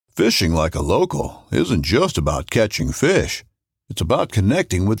Fishing like a local isn't just about catching fish. It's about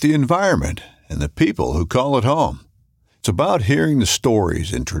connecting with the environment and the people who call it home. It's about hearing the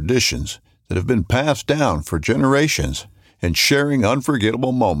stories and traditions that have been passed down for generations and sharing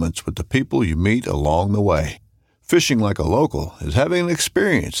unforgettable moments with the people you meet along the way. Fishing like a local is having an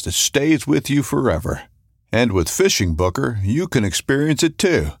experience that stays with you forever. And with Fishing Booker, you can experience it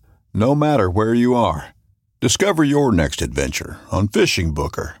too, no matter where you are. Discover your next adventure on Fishing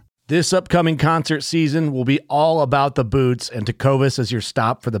Booker. This upcoming concert season will be all about the boots, and Tecovas is your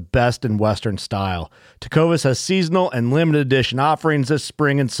stop for the best in Western style. Tecovas has seasonal and limited edition offerings this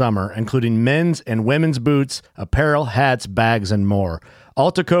spring and summer, including men's and women's boots, apparel, hats, bags, and more.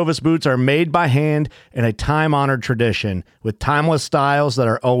 All Tecovas boots are made by hand in a time-honored tradition with timeless styles that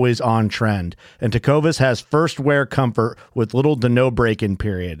are always on trend. And Tecovas has first wear comfort with little to no break-in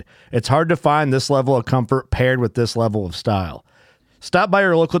period. It's hard to find this level of comfort paired with this level of style. Stop by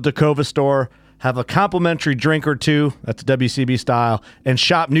your local Tecovas store, have a complimentary drink or two, that's WCB style, and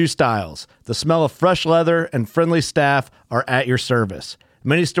shop new styles. The smell of fresh leather and friendly staff are at your service.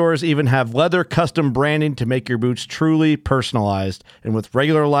 Many stores even have leather custom branding to make your boots truly personalized. And with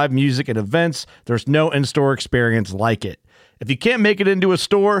regular live music and events, there's no in-store experience like it. If you can't make it into a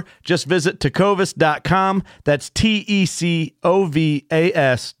store, just visit tecovas.com. That's TECOVAS.com.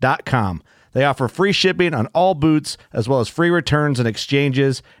 They offer free shipping on all boots, as well as free returns and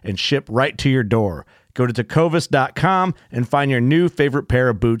exchanges, and ship right to your door. Go to tecovas.com and find your new favorite pair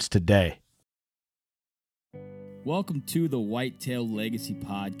of boots today. Welcome to the Whitetail Legacy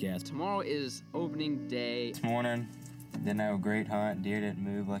Podcast. Tomorrow is opening day. This morning, didn't have a great hunt. Deer didn't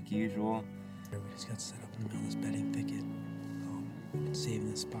move like usual. We just got set up in the middle of this bedding thicket. Saving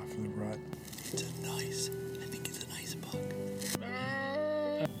this spot from the rut. It's a nice, I think it's a nice buck.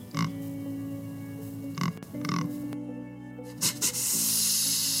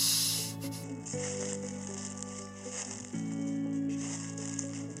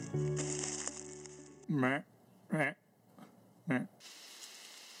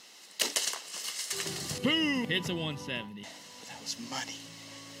 Boom! Hits a 170. That was money.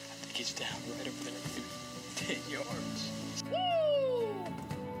 I think he's down right over there, maybe 10 yards. Woo!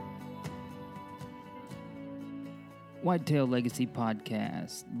 Whitetail Legacy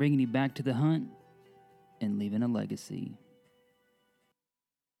Podcast, bringing you back to the hunt and leaving a legacy.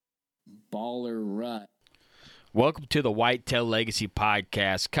 Baller rut. Welcome to the Whitetail Legacy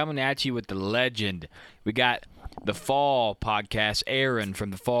Podcast, coming at you with the legend. We got the Fall Podcast, Aaron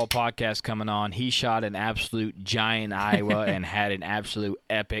from the Fall Podcast coming on. He shot an absolute giant Iowa and had an absolute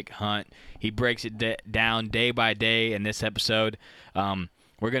epic hunt. He breaks it down day by day in this episode. We're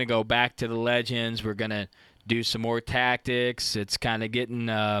going to go back to the legends. We're going to do some more tactics. It's kind of getting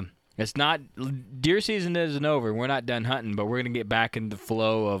it's not – deer season isn't over. We're not done hunting, but we're going to get back in the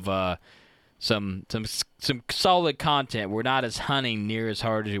flow of some solid content. We're not as hunting near as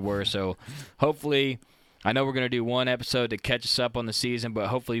hard as we were, so hopefully – I know we're going to do one episode to catch us up on the season, but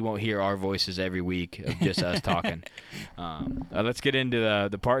hopefully you won't hear our voices every week of just us talking. Let's get into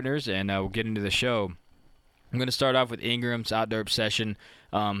the partners, and we'll get into the show. I'm going to start off with Ingram's Outdoor Obsession.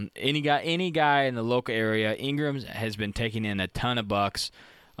 Any guy in the local area, Ingram's has been taking in a ton of bucks.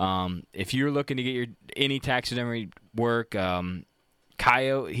 If you're looking to get any taxidermy work,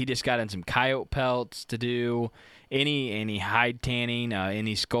 coyote, he just got in some coyote pelts to do. Any hide tanning,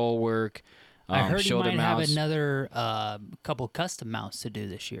 any skull work. I heard he might mouse. have another couple custom mounts to do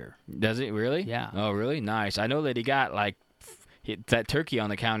this year. Does it really? Yeah. Oh, really? Nice. I know that he got that turkey on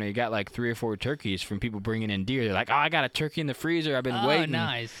the counter. He got like 3 or 4 turkeys from people bringing in deer. They're like, oh, I got a turkey in the freezer. I've been waiting. Oh,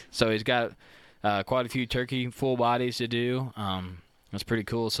 nice. So he's got quite a few turkey full bodies to do. That's pretty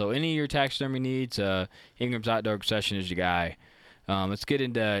cool. So any of your taxidermy needs, Ingram's Outdoor Obsession is your guy. Let's get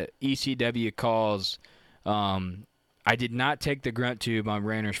into ECW calls. I did not take the grunt tube on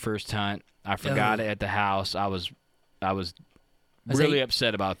Rainer's first hunt. I forgot it at the house. I was really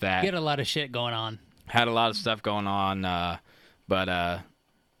upset about that. You had a lot of shit going on. Had a lot of stuff going on, but that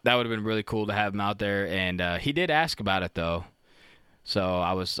would have been really cool to have him out there. And he did ask about it though, so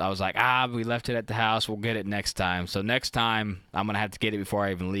I was like, we left it at the house. We'll get it next time. So next time I'm gonna have to get it before I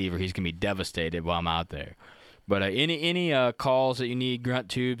even leave, or he's gonna be devastated while I'm out there. But any calls that you need, grunt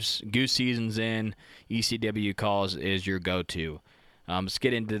tubes, goose season's in, ECW calls is your go-to. Let's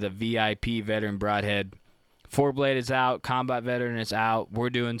get into the VIP veteran broadhead. 4Blade is out. Combat veteran is out.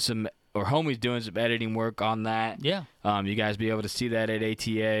 Homie's doing some editing work on that. Yeah. You guys be able to see that at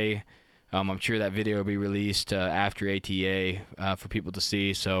ATA. I'm sure that video will be released after ATA for people to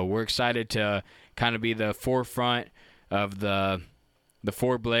see. So we're excited to kind of be the forefront of the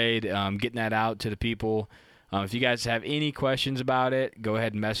 4Blade, getting that out to the people. If you guys have any questions about it, go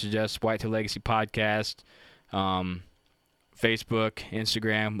ahead and message us, Whitetail Legacy Podcast, Facebook,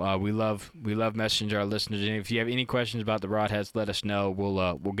 Instagram. We love messaging our listeners. And if you have any questions about the broadheads, let us know.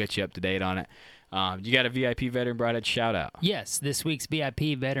 We'll get you up to date on it. You got a VIP veteran broadhead shout out? Yes, this week's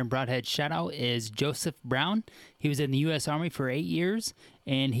VIP veteran broadhead shout out is Joseph Brown. He was in the U.S. Army for 8 years,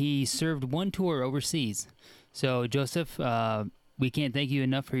 and he served one tour overseas. So, Joseph, we can't thank you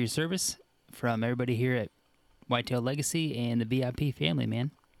enough for your service from everybody here at Whitetail Legacy and the VIP family,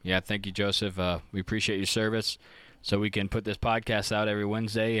 man. Yeah, thank you, Joseph. We appreciate your service. So we can put this podcast out every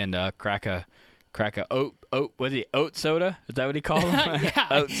Wednesday and crack a oat soda? Is that what he called them? Yeah.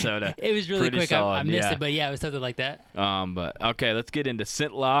 Oat soda. It was really Pretty quick. solid, I missed yeah. it, but yeah, it was something like that. But okay, let's get into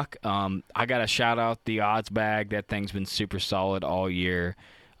Scentlock. I got to shout out the odds bag. That thing's been super solid all year.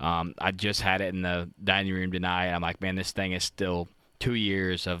 I just had it in the dining room tonight. I'm like, man, this thing is still 2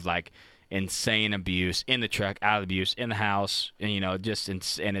 years of like insane abuse in the truck, out of abuse, in the house, and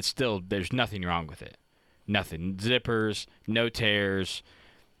and it's still, there's nothing wrong with it. Nothing. Zippers, no tears.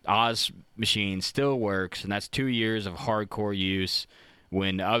 Oz machine still works, and that's 2 years of hardcore use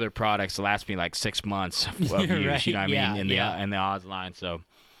when other products last me like 6 months of use, Right. you know what Yeah, I mean, in the Oz line. So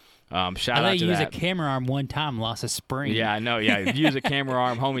shout I out let to you use that. a camera arm one time, lost a spring. Yeah, I know. Yeah, if you use a camera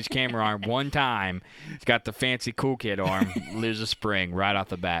arm, homie's camera arm one time, it's got the fancy cool kid arm, lose a spring right off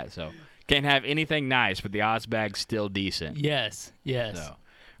the bat. So can't have anything nice, but the Oz bag's still decent. Yes. So,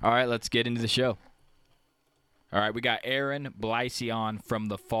 all right, let's get into the show. All right, we got Aaron Blicey on from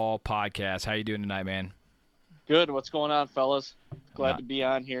the Fall Podcast. How you doing tonight, man? Good. What's going on, fellas? Glad to be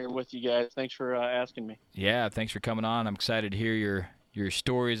on here with you guys. Thanks for asking me. Yeah, thanks for coming on. I'm excited to hear your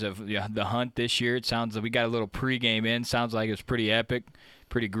stories of the hunt this year. It sounds like we got a little pregame in. Sounds like it was pretty epic,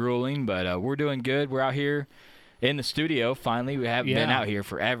 pretty grueling, but we're doing good. We're out here in the studio finally. We haven't been out here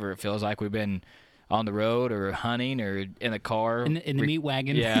forever. It feels like we've been on the road or hunting or in the car. In the meat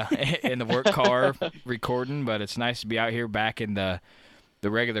wagon. Yeah, in the work car recording, but it's nice to be out here back in the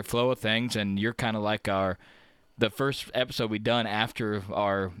regular flow of things, and you're kind of like the first episode we done after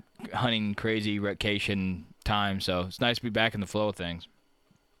our hunting crazy vacation time, so it's nice to be back in the flow of things.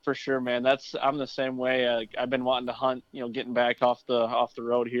 For sure, man. I'm the same way. I've been wanting to hunt, getting back off the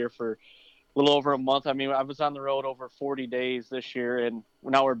road here for a little over a month. I mean, I was on the road over 40 days this year, and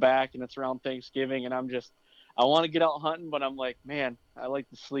now we're back, and it's around Thanksgiving, and I want to get out hunting, but I'm like, man, I like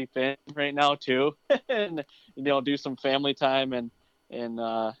to sleep in right now too, and do some family time, and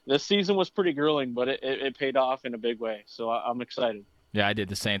this season was pretty grueling, but it paid off in a big way, so I'm excited. Yeah, I did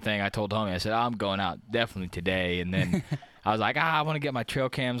the same thing. I told homie, I said, I'm going out definitely today, and then I was like, I want to get my trail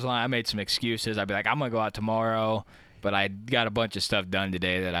cams on. I made some excuses. I'd be like, I'm going to go out tomorrow. But I got a bunch of stuff done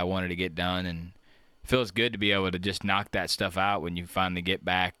today that I wanted to get done, and it feels good to be able to just knock that stuff out when you finally get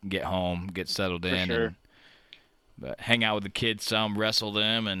back, get home, get settled in, sure. but hang out with the kids some, wrestle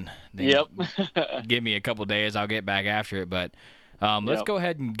them, and then give me a couple days. I'll get back after it. But let's go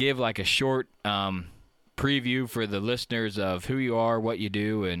ahead and give like a short preview for the listeners of who you are, what you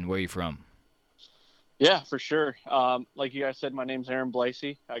do, and where you're from. Yeah, for sure. Like you guys said, my name's Aaron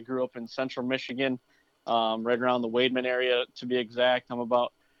Blicey. I grew up in Central Michigan. Right around the Wademan area, to be exact. I'm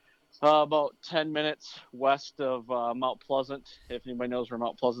about 10 minutes west of Mount Pleasant, if anybody knows where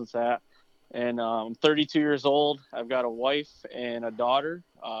Mount Pleasant's at. And I'm 32 years old. I've got a wife and a daughter.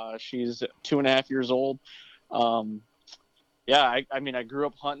 She's 2.5 years old. I mean, I grew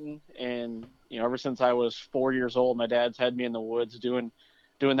up hunting, and ever since I was 4 years old, my dad's had me in the woods doing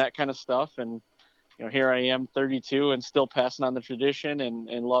that kind of stuff. And here I am, 32, and still passing on the tradition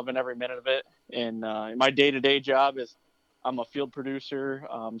and loving every minute of it. And my day-to-day job is I'm a field producer,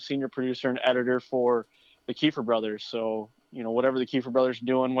 senior producer and editor for the Kiefer Brothers. So, whatever the Kiefer Brothers are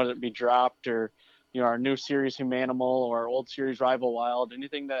doing, whether it be Dropped or, our new series Humanimal or our old series Rival Wild,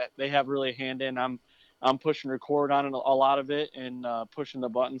 anything that they have really a hand in, I'm pushing record on a lot of it and pushing the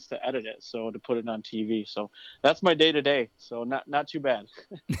buttons to edit it, so to put it on TV. So that's my day-to-day. So not too bad.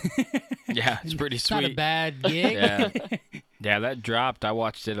 Yeah, it's pretty sweet. Not a bad gig. Yeah, that Dropped. I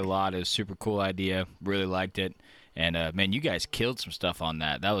watched it a lot. It was a super cool idea. Really liked it. And, man, you guys killed some stuff on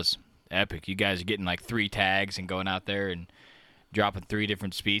that. That was epic. You guys are getting like 3 tags and going out there and dropping 3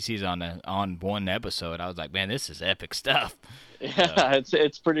 different species on one episode. I was like, man, this is epic stuff. Yeah,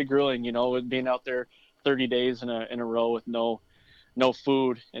 it's pretty grueling, with being out there 30 days in a row with no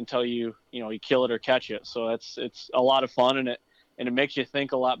food until you kill it or catch it. So it's a lot of fun, and it makes you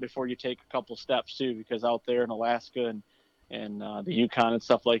think a lot before you take a couple steps too, because out there in Alaska and the Yukon and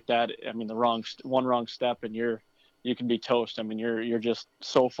stuff like that, I mean, one wrong step and you can be toast. I mean, you're just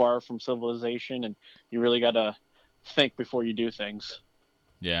so far from civilization, and you really got to think before you do things.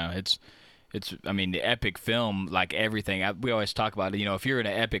 Yeah, I mean, the epic film, like everything. We always talk about it. You know, if you're in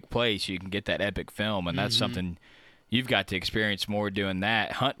an epic place, you can get that epic film, and that's something you've got to experience more doing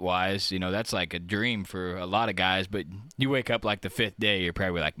that hunt-wise. You know, that's like a dream for a lot of guys. But you wake up like the 5th day, you're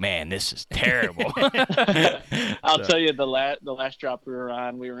probably like, man, this is terrible. I'll tell you, the last drop we were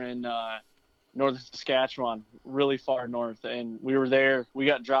on, we were in northern Saskatchewan, really far north, and we were there. We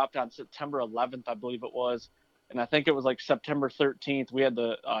got dropped on September 11th, I believe it was. And I think it was like September 13th, we had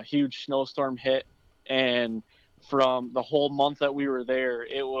the huge snowstorm hit. And from the whole month that we were there,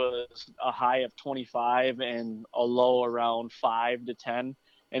 it was a high of 25 and a low around 5 to 10.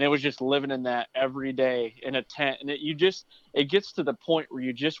 And it was just living in that every day in a tent. And it gets to the point where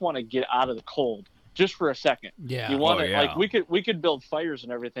you just want to get out of the cold just for a second. Yeah. You want to, like, we could build fires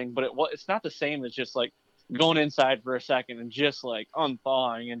and everything, but it's not the same as just like going inside for a second and just like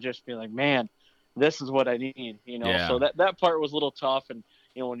unthawing and just be like, man, this is what I need, you know? Yeah. So that part was a little tough. And,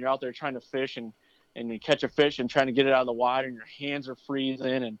 you know, when you're out there trying to fish and you catch a fish and trying to get it out of the water and your hands are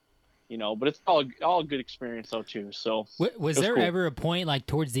freezing and, you know, but it's all good experience though too. So was there cool. ever a point like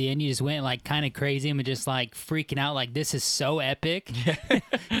towards the end you just went like kind of crazy and just like freaking out like this is so epic?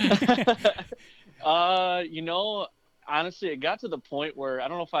 You know, honestly, it got to the point where I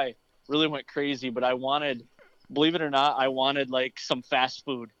don't know if I really went crazy, but believe it or not, I wanted like some fast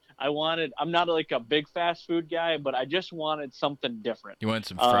food. I'm not like a big fast food guy, but I just wanted something different. You want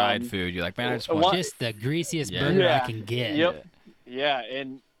some fried food. You're like, man, I just want just the greasiest burger I can get. Yep. Yeah.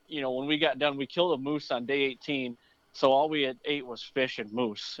 And, you know, when we got done, we killed a moose on day 18. So all we had ate was fish and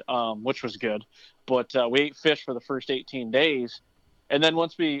moose, which was good. But we ate fish for the first 18 days. And then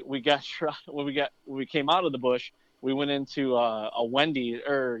once we got when we came out of the bush, we went into a Wendy's,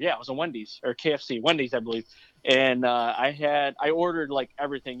 it was a Wendy's or KFC, Wendy's, I believe. And I ordered like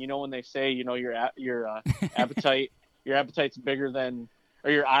everything. You know when they say, you know, your appetite, your appetite's bigger than, or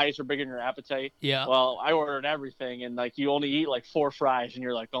your eyes are bigger than your appetite. Yeah. Well, I ordered everything, and like you only eat like 4 fries, and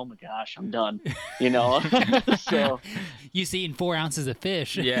you're like, oh my gosh, I'm done. You know. So you eating 4 ounces of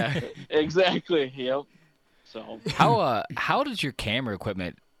fish. Yeah. Exactly. Yep. So how does your camera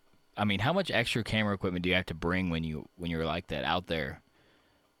equipment? I mean, how much extra camera equipment do you have to bring when you're like that out there?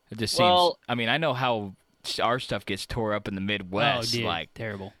 It just seems. I mean, I know how our stuff gets tore up in the Midwest. Oh, dude, like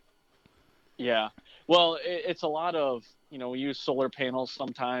terrible. Yeah. Well, it's a lot of, you know, we use solar panels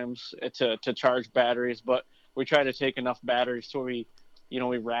sometimes to charge batteries, but we try to take enough batteries so we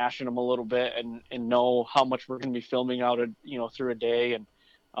ration them a little bit and know how much we're going to be filming out, through a day. And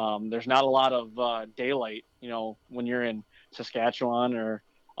there's not a lot of daylight, you know, when you're in Saskatchewan or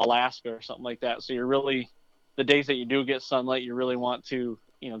Alaska or something like that. So you're really, the days that you do get sunlight, you really want to,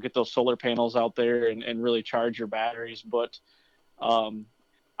 you know, get those solar panels out there and really charge your batteries. But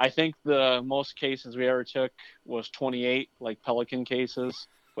I think the most cases we ever took was 28, like Pelican cases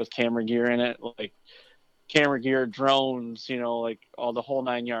with camera gear in it, like camera gear, drones, you know, like all the whole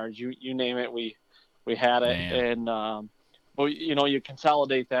 9 yards, you name it. We had it. Man. And, but you know, you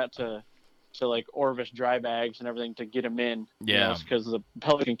consolidate that to like Orvis dry bags and everything to get them in. Yeah. Because the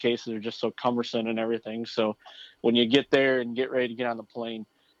Pelican cases are just so cumbersome and everything. So when you get there and get ready to get on the plane,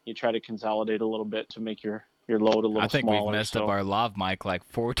 you try to consolidate a little bit to make your load a little smaller. I think we've messed up our lav mic like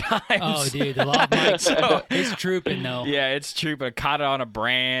 4 times. Oh, dude, the lav mic, it's trooping though. Yeah, it's trooping. I caught it on a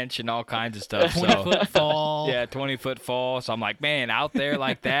branch and all kinds of stuff. 20-foot fall. Yeah, 20-foot fall. So I'm like, man, out there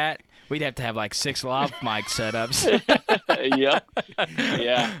like that, we'd have to have like 6 lav mic setups. Yep.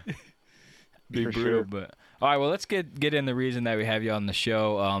 Yeah. Be For brutal, sure. but all right. Well, let's get in the reason that we have you on the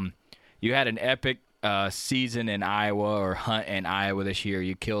show. You had an epic season in Iowa or hunt in Iowa this year.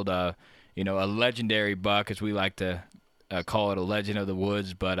 You killed a legendary buck, as we like to call it, a legend of the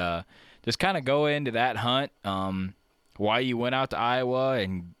woods. But just kind of go into that hunt, why you went out to Iowa,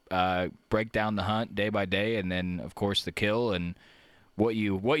 and break down the hunt day by day, and then of course the kill and what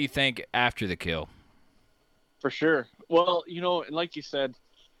you think after the kill. For sure. Well, you know, and like you said,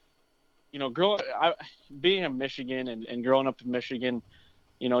 you know, being in Michigan and growing up in Michigan,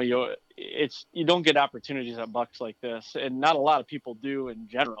 you know, you don't get opportunities at bucks like this, and not a lot of people do in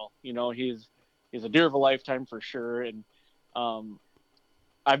general. You know, he's a deer of a lifetime for sure. And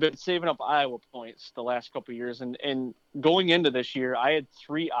I've been saving up Iowa points the last couple of years, and going into this year, I had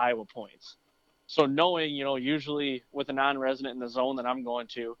 3 Iowa points. So knowing, you know, usually with a non-resident in the zone that I'm going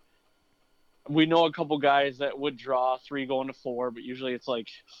to, we know a couple guys that would draw 3 going to 4, but usually it's like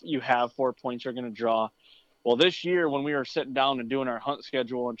you have 4 points you're going to draw. Well, this year when we were sitting down and doing our hunt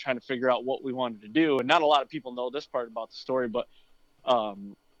schedule and trying to figure out what we wanted to do, and not a lot of people know this part about the story, but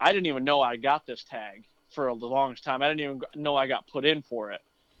I didn't even know I got this tag for the longest time. I didn't even know I got put in for it.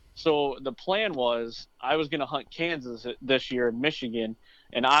 So the plan was I was going to hunt Kansas this year in Michigan,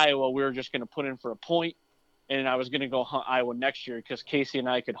 in Iowa, we were just going to put in for a point, and I was going to go hunt Iowa next year because Casey and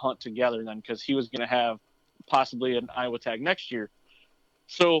I could hunt together then, because he was going to have possibly an Iowa tag next year.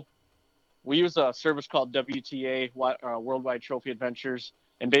 So we use a service called WTA, Worldwide Trophy Adventures.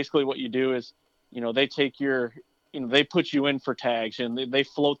 And basically what you do is, they take they put you in for tags, and they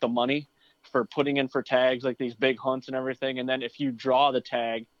float the money for putting in for tags, like these big hunts and everything. And then if you draw the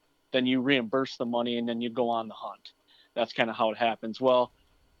tag, then you reimburse the money, and then you go on the hunt. That's kind of how it happens. Well,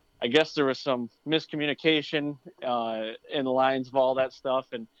 I guess there was some miscommunication in the lines of all that stuff.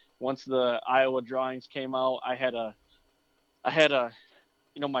 And once the Iowa drawings came out, I had a,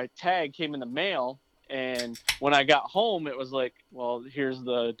 my tag came in the mail. And when I got home, it was like, well, here's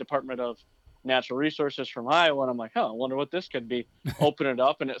the Department of Natural Resources from Iowa. And I'm like, I wonder what this could be. Open it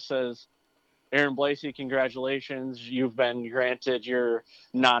up, and it says, Aaron Blasey, congratulations. You've been granted your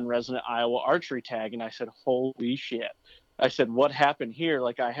non-resident Iowa archery tag. And I said, holy shit. I said, what happened here?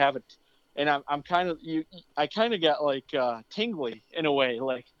 Like, I have it. And I'm kind of, I kind of got like tingly in a way.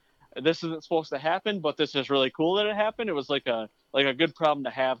 Like, this isn't supposed to happen, but this is really cool that it happened. It was like a good problem to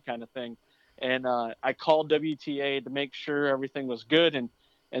have kind of thing. And I called WTA to make sure everything was good.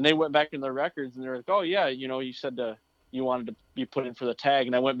 And they went back in their records, and they're like, oh, yeah, you said you wanted to be put in for the tag.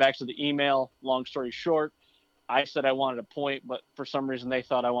 And I went back to the email. Long story short, I said I wanted a point, but for some reason they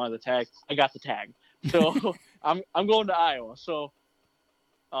thought I wanted the tag. I got the tag. So I'm going to Iowa. So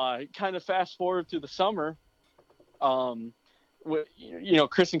kind of fast forward through the summer.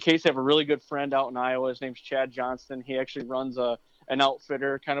 Chris and Casey have a really good friend out in Iowa. His name's Chad Johnston. He actually runs an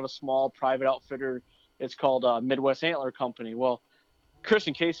outfitter, kind of a small private outfitter. It's called Midwest Antler Company. Well, Chris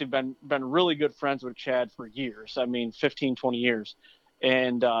and Casey have been really good friends with Chad for years. I mean, 15, 20 years.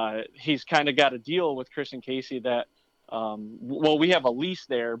 And he's kind of got a deal with Chris and Casey that, we have a lease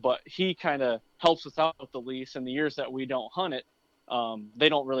there, but he kind of helps us out with the lease. And the years that we don't hunt it, they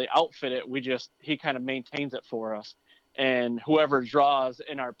don't really outfit it. He kind of maintains it for us. And whoever draws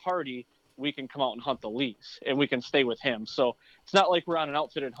in our party, we can come out and hunt the lease, and we can stay with him. So it's not like we're on an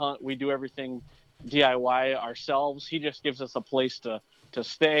outfitted hunt. We do everything DIY ourselves. He just gives us a place to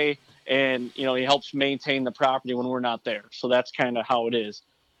stay, and he helps maintain the property when we're not there. So that's kind of how it is.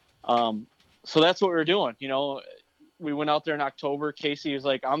 So that's what we were doing. We went out there in October. Casey was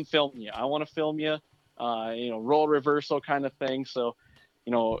like, I'm filming you. I want to film you, role reversal kind of thing. So,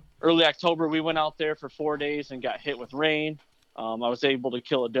 early October, we went out there for 4 days and got hit with rain. I was able to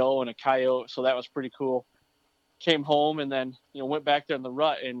kill a doe and a coyote, so that was pretty cool. Came home and then, went back there in the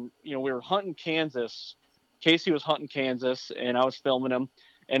rut, and, we were hunting Kansas. Casey was hunting Kansas, and I was filming him.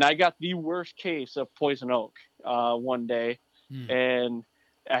 And I got the worst case of poison oak one day. And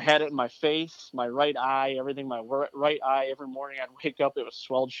I had it in my face, my right eye, everything, my right eye. Every morning I'd wake up, it was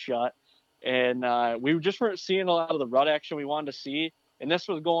swelled shut. And we just weren't seeing a lot of the rut action we wanted to see. And this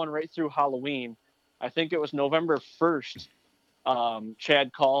was going right through Halloween. I think it was November 1st.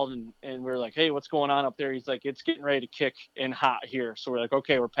 Chad called and we were like, hey, what's going on up there? He's like, it's getting ready to kick in hot here. So we're like,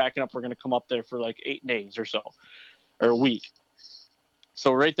 okay, we're packing up. We're going to come up there for like 8 days or so, or a week.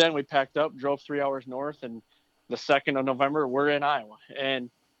 So right then we packed up, drove 3 hours north, and the 2nd of November, we're in Iowa.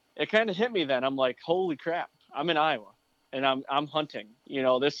 And it kind of hit me then. I'm like, holy crap, I'm in Iowa and I'm hunting.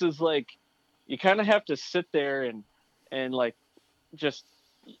 This is like, you kind of have to sit there and like, just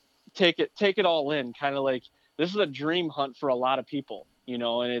take it all in, kind of like, this is a dream hunt for a lot of people,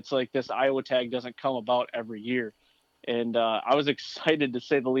 and it's like this Iowa tag doesn't come about every year. And I was excited to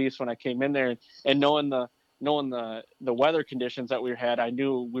say the least when I came in there, and knowing the weather conditions that we had, I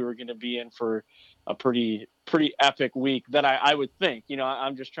knew we were going to be in for a pretty epic week that I would think,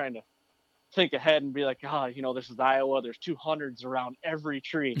 I'm just trying to think ahead and be like, this is Iowa. There's 200s around every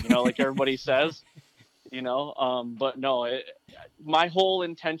tree, like everybody says. But no, my whole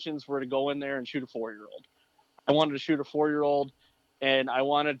intentions were to go in there and shoot a 4-year-old. I wanted to shoot a 4-year-old, and I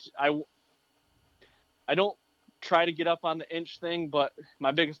don't try to get up on the inch thing, but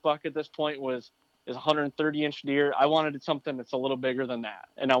my biggest buck at this point is 130-inch deer. I wanted something that's a little bigger than that,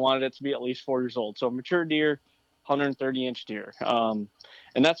 and I wanted it to be at least 4 years old. So a mature deer, 130-inch deer. And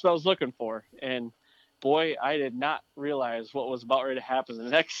that's what I was looking for. And boy, I did not realize what was about ready to happen in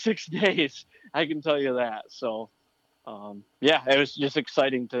the next 6 days. I can tell you that. So, it was just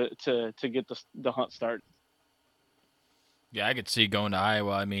exciting to get the hunt started. Yeah, I could see going to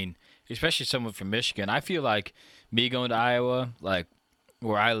Iowa. I mean, especially someone from Michigan. I feel like me going to Iowa, like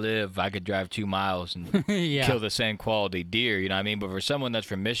where I live, I could drive 2 miles and kill the same quality deer, you know what I mean? But for someone that's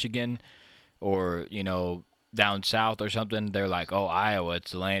from Michigan or, down south or something, they're like, oh, Iowa,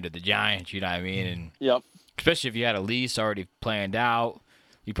 it's the land of the giants, you know what I mean? And yep. Especially if you had a lease already planned out,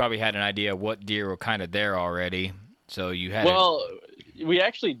 you probably had an idea of what deer were kind of there already. So you had We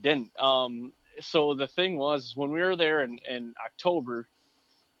actually didn't. So the thing was, when we were there in October,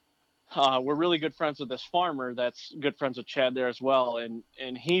 we're really good friends with this farmer that's good friends with Chad there as well.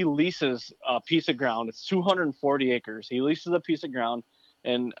 And he leases a piece of ground. It's 240 acres. He leases a piece of ground,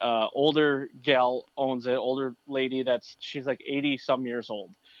 and older gal owns it, older lady she's like 80 some years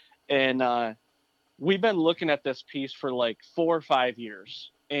old. And we've been looking at this piece for like 4 or 5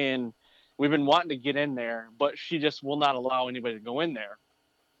 years, and we've been wanting to get in there, but she just will not allow anybody to go in there.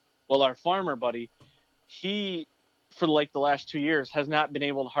 Well, our farmer buddy, he, for like the last 2 years, has not been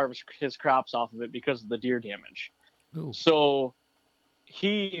able to harvest his crops off of it because of the deer damage. Ooh. So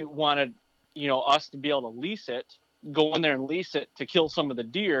he wanted, us to be able to lease it, go in there and lease it to kill some of the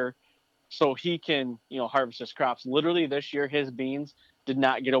deer so he can, harvest his crops. Literally this year, his beans did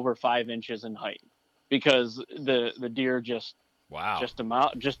not get over 5 inches in height because the deer just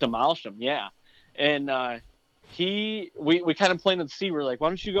demolished them. Yeah. And we kind of planted the seed. We're like, why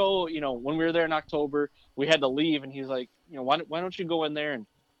don't you go, when we were there in October, we had to leave, and he's like, why don't you go in there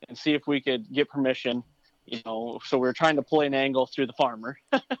and see if we could get permission, so we were trying to play an angle through the farmer.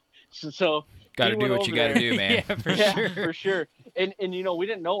 So got to do what you got to do, man. For sure. And we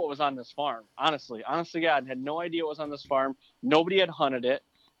didn't know what was on this farm. Honest to God, had no idea what was on this farm. Nobody had hunted it.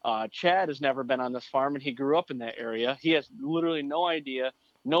 Chad has never been on this farm, and he grew up in that area. He has literally no idea.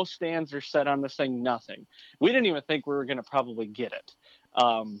 No stands are set on this thing, nothing. We didn't even think we were going to probably get it.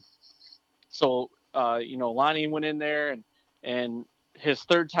 So Lonnie went in there, and his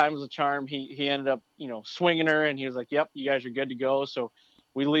third time was a charm. He ended up, swinging her, and he was like, yep, you guys are good to go. So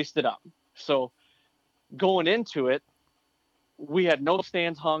we leased it up. So going into it, we had no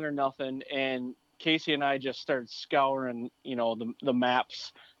stands hung or nothing. And Casey and I just started scouring, the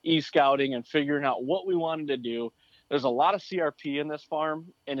maps, e-scouting, and figuring out what we wanted to do. There's a lot of CRP in this farm,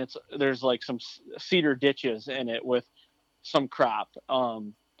 and there's like some cedar ditches in it with some crop. So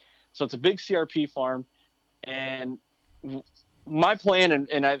it's a big CRP farm, and my plan,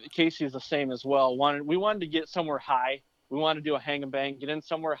 and Casey's the same as well. We wanted to get somewhere high. We wanted to do a hang and bang, get in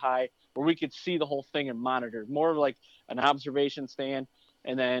somewhere high where we could see the whole thing and monitor, more of like an observation stand.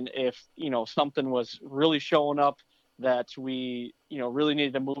 And then if, something was really showing up that we, really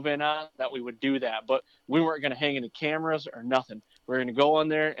needed to move in on, that we would do that. But we weren't going to hang any cameras or nothing. We're going to go on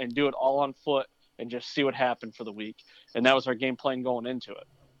there and do it all on foot and just see what happened for the week. And that was our game plan going into it.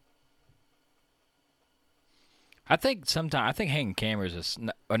 I think hanging cameras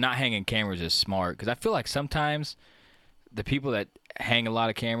not hanging cameras is smart, because I feel like sometimes the people that hang a lot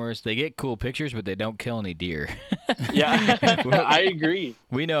of cameras, they get cool pictures, but they don't kill any deer. Yeah, I agree.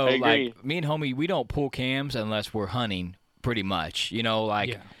 We know, like, me and homie, we don't pull cams unless we're hunting, pretty much.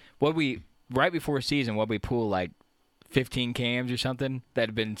 Right before season, we pull like 15 cams or something that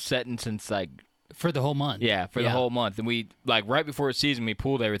have been setting since like for the whole month. Yeah, for the whole month. And we, like, right before season, we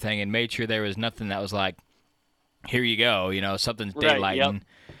pulled everything and made sure there was nothing that was like, here you go, something's daylighting. Right, yep.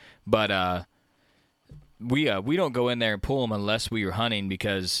 But we don't go in there and pull them unless we were hunting,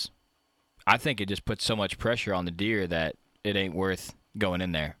 because I think it just puts so much pressure on the deer that it ain't worth going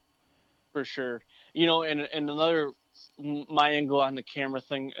in there. For sure. And another, my angle on the camera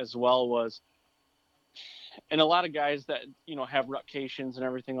thing as well was, and a lot of guys that, have rutcations and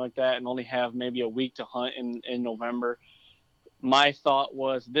everything like that and only have maybe a week to hunt in November, my thought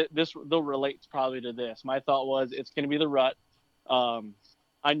was, they'll relate probably to this. My thought was, it's going to be the rut.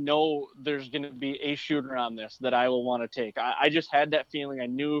 I know there's going to be a shooter on this that I will want to take. I just had that feeling. I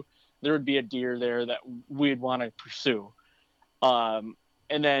knew there would be a deer there that we'd want to pursue. And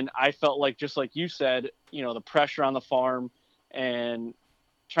then I felt like, just like you said, the pressure on the farm and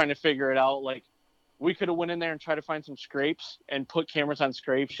trying to figure it out. Like, we could have went in there and tried to find some scrapes and put cameras on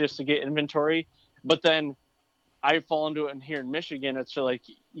scrapes just to get inventory. But then I fall into it, and here in Michigan, it's like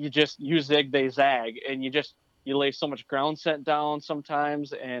you just use zig, they zag, and you lay so much ground scent down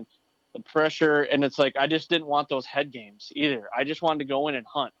sometimes, and the pressure, and it's like I just didn't want those head games either. I just wanted to go in and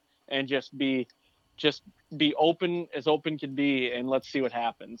hunt and just be open as open could be, and let's see what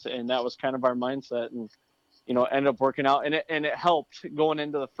happens. And that was kind of our mindset, and ended up working out, and it helped going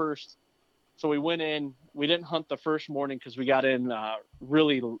into the first. So we went in. We didn't hunt the first morning because we got in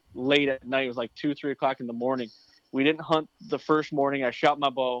really late at night. It was like 2-3 o'clock in the morning. We didn't hunt the first morning. I shot my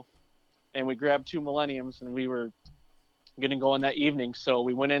bow, and we grabbed 2 Millenniums, and we were going to go in that evening. So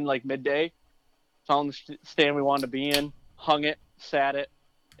we went in like midday, found the stand we wanted to be in, hung it, sat it,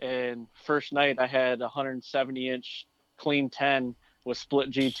 and first night I had a 170-inch clean 10 with split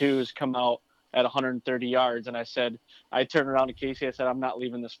G2s come out at 130 yards. And I turned around to Casey. I said, I'm not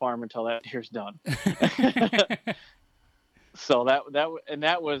leaving this farm until that deer's done. So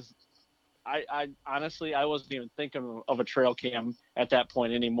that was I honestly, I wasn't even thinking of a trail cam at that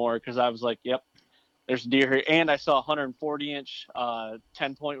point anymore, because I was like, yep, there's deer here. And I saw a 140-inch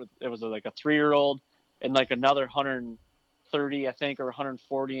 10-point. It was like a 3-year-old and like another 130, I think, or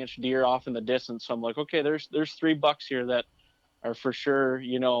 140-inch deer off in the distance. So I'm like, okay, there's 3 bucks here that are for sure,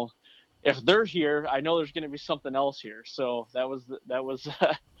 if they're here, I know there's going to be something else here. So that was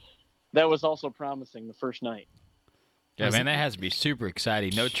that was also promising the first night. Yeah, man, that has to be super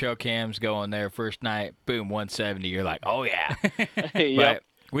exciting. No trail cams going there first night, boom, 170. You're like, oh, yeah. Yep. But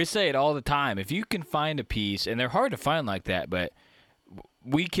we say it all the time. If you can find a piece, and they're hard to find like that, but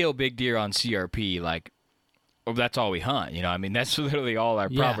we kill big deer on CRP, like, that's all we hunt. I mean, that's literally all our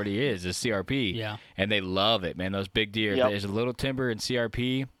property is CRP. Yeah. And they love it, man. Those big deer, there's a little timber in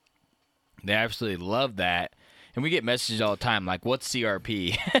CRP. They absolutely love that. And we get messages all the time, like, what's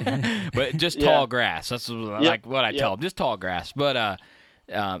CRP? But just tall grass. That's like what I tell them, just tall grass. But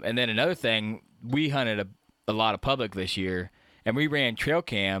and then another thing, we hunted a lot of public this year, and we ran trail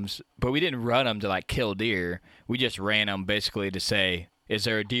cams, but we didn't run them to, like, kill deer. We just ran them basically to say, is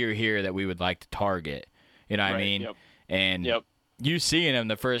there a deer here that we would like to target? You know what I mean? Yep. And you seeing them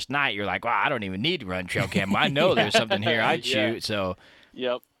the first night, you're like, wow, I don't even need to run trail cam. I know there's something here I'd shoot. So.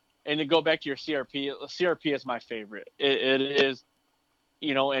 Yep. And to go back to your CRP, CRP is my favorite. It is,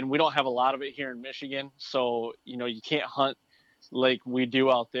 and we don't have a lot of it here in Michigan. So, you can't hunt like we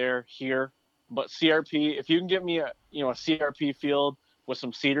do out there here. But CRP, if you can get me a CRP field with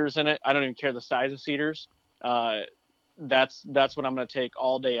some cedars in it, I don't even care the size of cedars. That's what I'm going to take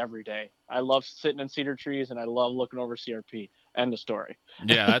all day, every day. I love sitting in cedar trees, and I love looking over CRP. End of story.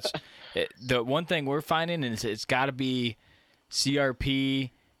 Yeah, that's the one thing we're finding is it's got to be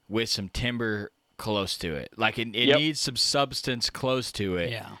CRP with some timber close to it. Like it needs some substance close to it.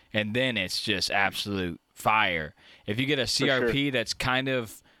 Yeah. And then it's just absolute fire. If you get a CRP that's kind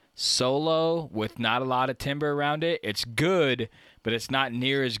of solo with not a lot of timber around it, it's good, but it's not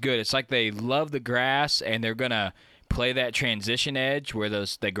near as good. It's like they love the grass and they're going to play that transition edge where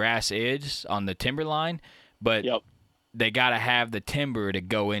the grass is on the timber line, but they got to have the timber to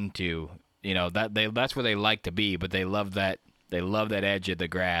go into, that's where they like to be, but they love that edge of the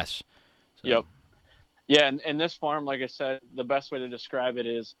grass. So. Yep. Yeah, and this farm, like I said, the best way to describe it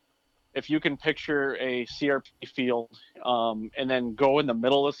is if you can picture a CRP field and then go in the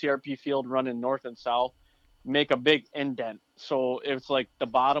middle of the CRP field, running north and south, make a big indent. So it's like the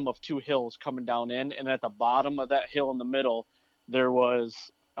bottom of 2 hills coming down in, and at the bottom of that hill in the middle, there was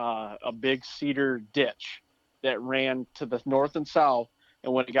a big cedar ditch that ran to the north and south.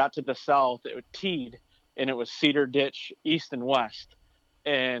 And when it got to the south, it teed, and it was cedar ditch east and west.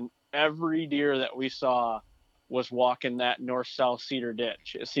 And every deer that we saw was walking that north-south cedar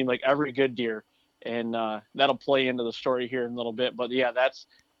ditch. It seemed like every good deer. And that'll play into the story here in a little bit. But yeah, that's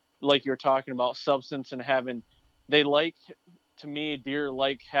like you're talking about, substance and having, deer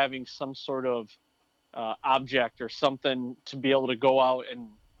like having some sort of object or something to be able to go out and,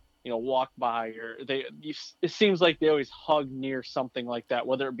 walk by, or it seems like they always hug near something like that,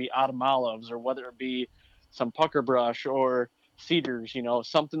 whether it be autumn olives or whether it be some pucker brush or cedars,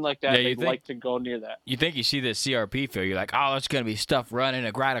 something like that. Yeah, They'd like to go near that. You think you see this CRP field, you're like, oh, there's going to be stuff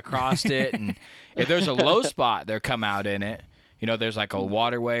running right across it. And if there's a low spot, they'll come out in it. There's like a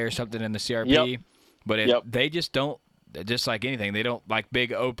waterway or something in the CRP. Yep. But if they just don't, just like anything, they don't like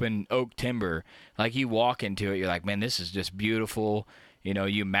big open oak timber. Like you walk into it, you're like, man, this is just beautiful.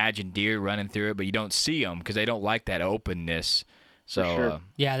 You imagine deer running through it, but you don't see them because they don't like that openness. So, sure.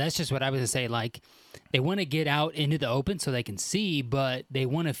 Yeah, that's just what I was going to say. Like, they want to get out into the open so they can see, but they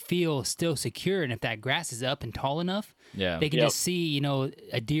want to feel still secure. And if that grass is up and tall enough, they can just see,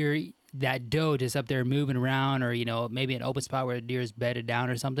 a deer, that doe just up there moving around, or, maybe an open spot where a deer is bedded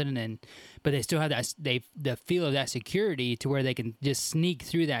down or something. But they still have the feel of that security to where they can just sneak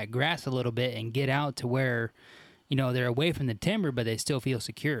through that grass a little bit and get out to where, they're away from the timber, but they still feel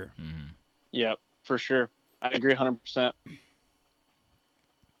secure. Mm-hmm. Yep, for sure. I agree 100%.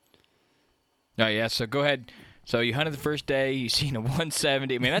 Oh, yeah, so go ahead. So you hunted the first day, you seen a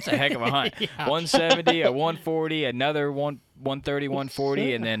 170. I mean, that's a heck of a hunt. 170, a 140, another 130,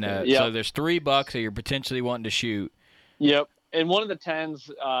 140, and then so there's 3 bucks that you're potentially wanting to shoot. Yep. And one of the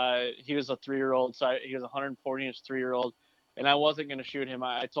 10s, he was a 3-year-old, so he was a 140-inch 3-year-old, and I wasn't going to shoot him.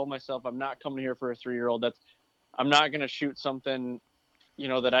 I told myself I'm not coming here for a 3-year-old. I'm not going to shoot something,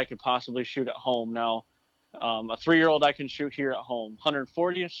 that I could possibly shoot at home. Now, a 3-year-old I can shoot here at home.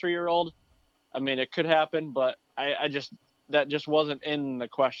 140-inch 3-year-old, I mean, it could happen, but that just wasn't in the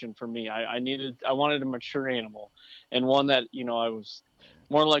question for me. I wanted a mature animal, and one that, I was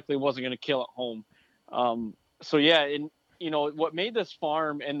more likely wasn't going to kill at home. So yeah, and what made this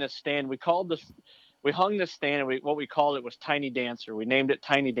farm and this stand, we hung this stand, and what we called it was Tiny Dancer. We named it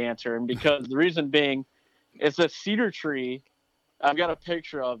Tiny Dancer. And because the reason being, it's a cedar tree. I've got a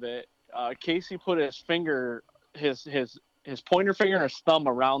picture of it. Casey put his finger, his pointer finger and his thumb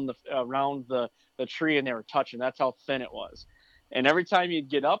around the tree, and they were touching. That's how thin it was. And every time you'd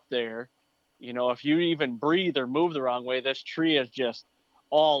get up there, if you even breathe or move the wrong way, this tree is just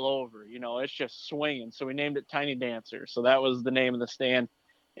all over. It's just swinging. So we named it Tiny Dancer. So that was the name of the stand.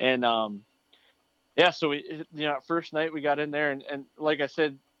 And so we, first night we got in there, and like I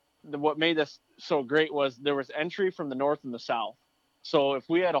said, what made this so great was there was entry from the north and the south. So if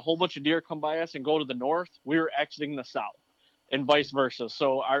we had a whole bunch of deer come by us and go to the north, we were exiting the south, and vice versa.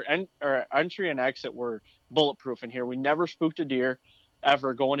 So our entry and exit were bulletproof in here. We never spooked a deer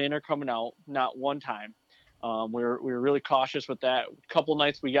ever going in or coming out, not one time. We were really cautious with that. A couple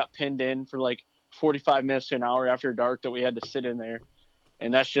nights we got pinned in for like 45 minutes to an hour after dark that we had to sit in there,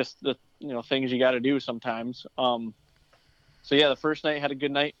 and that's just the things you got to do sometimes. The first night had a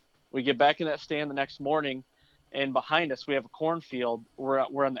good night. We get back in that stand the next morning, and behind us we have a cornfield.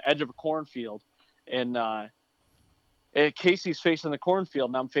 We're on the edge of a cornfield, and Casey's facing the cornfield,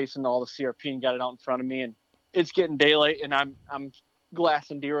 and I'm facing all the CRP and got it out in front of me, and it's getting daylight, and I'm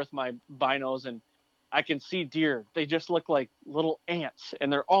glassing deer with my binos, and I can see deer. They just look like little ants,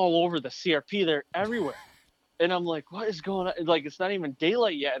 and they're all over the CRP. They're everywhere. And I'm like, what is going on? Like, it's not even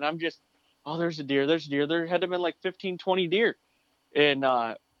daylight yet. And I'm just, there's a deer. There had to have been like 15, 20 deer. And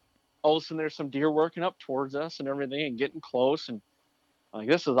all of a sudden there's some deer working up towards us and everything and getting close. And I'm like,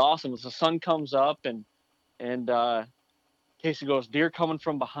 this is awesome. As the sun comes up and Casey goes, deer coming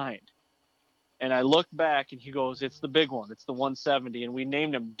from behind. And I look back and he goes, it's the big one. It's the 170. And we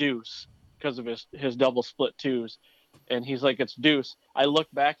named him Deuce because of his double split twos. And he's like, it's Deuce. I look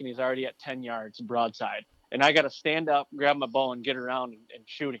back and he's already at 10 yards broadside. And I got to stand up, grab my bow, and get around and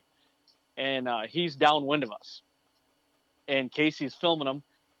shoot him. And he's downwind of us. And Casey's filming him.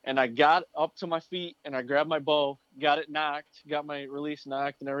 And I got up to my feet, and I grabbed my bow, got it knocked, got my release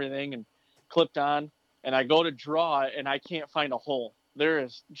knocked and everything, and clipped on. And I go to draw, and I can't find a hole. There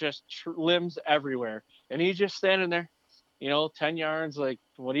is just limbs everywhere. And he's just standing there, 10 yards, like,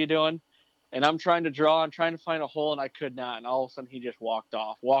 what are you doing? And I'm trying to draw and trying to find a hole, and I could not. And all of a sudden, he just walked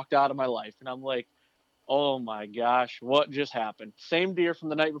out of my life. And I'm like, oh my gosh, what just happened? Same deer from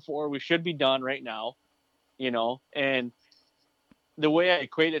the night before. We should be done right now, and the way I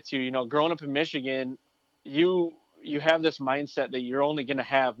equate it to, growing up in Michigan, you have this mindset that you're only going to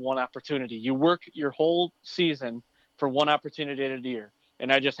have one opportunity. You work your whole season for one opportunity at a deer.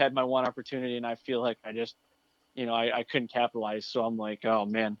 And I just had my one opportunity, and I feel like I just, I couldn't capitalize. So I'm like, oh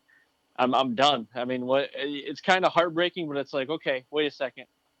man, I'm done. I mean, it's kind of heartbreaking, but it's like, okay, wait a second.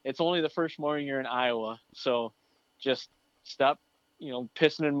 It's only the first morning you're in Iowa, so just stop,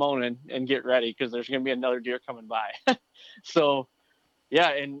 pissing and moaning and get ready because there's going to be another deer coming by. So, yeah,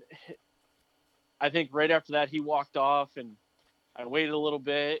 and I think right after that he walked off, and I waited a little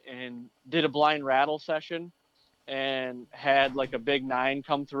bit and did a blind rattle session and had like a big 9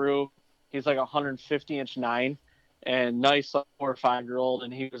 come through. He's like a 150-inch 9 and nice 4 or 5-year-old,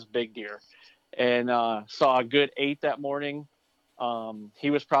 and he was a big deer. And saw a good 8 that morning.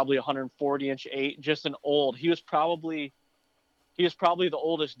 He was probably 140-inch 8, just an old. He was probably the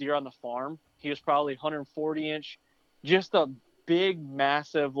oldest deer on the farm. He was probably 140-inch, just a big,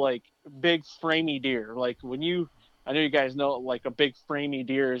 massive, like big framey deer. Like I know you guys know, like a big framey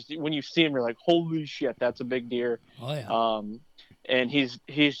deer is when you see him, you're like, holy shit, that's a big deer. Oh yeah. And he's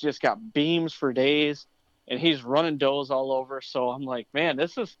just got beams for days, and he's running does all over. So I'm like, man,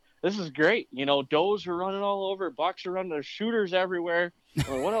 this is great. Does are running all over, bucks are running, there's shooters everywhere.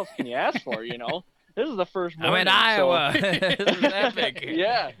 I mean, what else can you ask for, This is the first morning. I'm in Iowa. This is epic.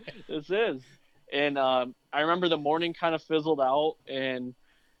 Yeah, this is. And I remember the morning kind of fizzled out, and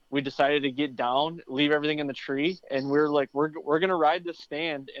we decided to get down, leave everything in the tree, and we're like, we're going to ride this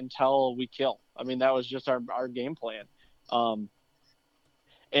stand until we kill. I mean, that was just our game plan.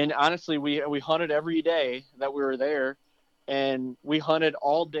 And honestly, we hunted every day that we were there. And we hunted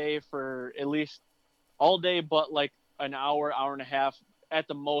all day for at least all day, but like an hour, hour and a half, at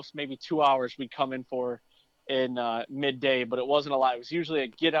the most, maybe 2 hours we'd come in for in midday, but it wasn't a lot. It was usually a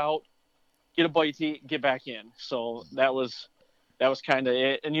get out, get a bite to eat, get back in. So that was kind of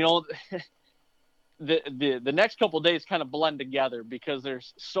it. And the next couple of days kind of blend together because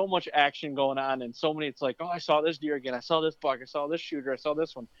there's so much action going on, and so many. It's like, oh, I saw this deer again. I saw this buck. I saw this shooter. I saw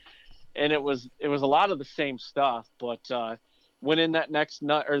this one. And it was a lot of the same stuff, but went in that next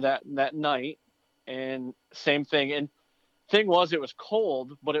night or that night, and same thing. And thing was, it was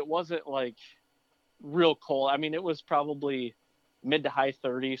cold, but it wasn't like real cold. I mean, it was probably mid to high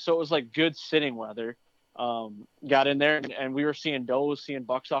 30s, so it was like good sitting weather. Got in there, and we were seeing does, seeing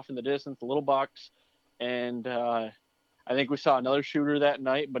bucks off in the distance, the little bucks, and I think we saw another shooter that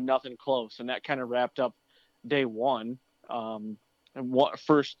night, but nothing close. And that kind of wrapped up day one. And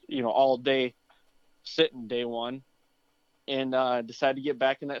first, all day sitting day one, and decided to get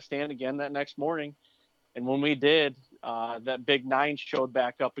back in that stand again that next morning. And when we did, that big 9 showed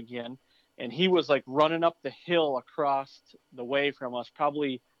back up again, and he was like running up the hill across the way from us,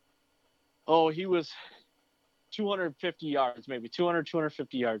 probably, he was 250 yards, maybe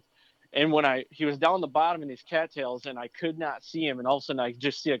 250 yards. And when he was down the bottom in these cattails, and I could not see him, and all of a sudden I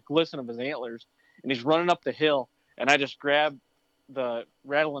just see a glisten of his antlers, and he's running up the hill, and I just grabbed the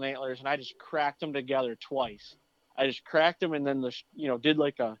rattling antlers and I just cracked them together twice. I just cracked them, and then did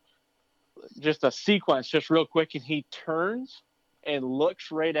like just a sequence just real quick, and he turns and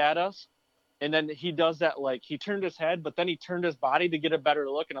looks right at us, and then he does that, like he turned his head, but then he turned his body to get a better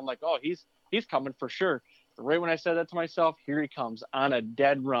look, and I'm like, oh, he's coming for sure. But right when I said that to myself, here he comes on a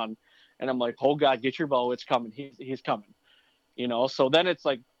dead run, and I'm like, oh God, get your bow, it's coming, he's coming, So then it's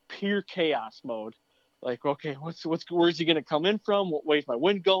like pure chaos mode. Like, okay, where's he gonna come in from? What way's my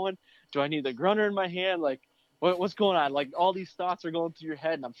wind going? Do I need the grunter in my hand? Like, what's going on? Like, all these thoughts are going through your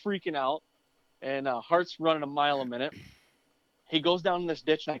head, and I'm freaking out, and heart's running a mile a minute. He goes down in this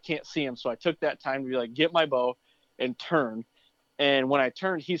ditch, and I can't see him, so I took that time to be like, get my bow and turn. And when I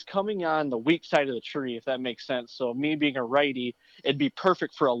turned, he's coming on the weak side of the tree, if that makes sense. So me being a righty, it'd be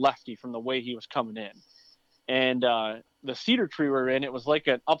perfect for a lefty from the way he was coming in. And the cedar tree we're in, it was like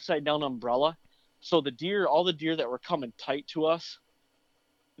an upside down umbrella. So all the deer that were coming tight to us,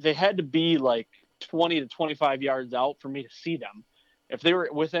 they had to be like 20 to 25 yards out for me to see them. If they were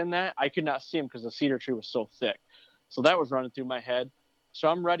within that, I could not see them because the cedar tree was so thick. So that was running through my head. So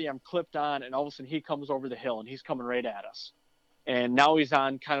I'm ready, I'm clipped on, and all of a sudden he comes over the hill, and he's coming right at us. And now he's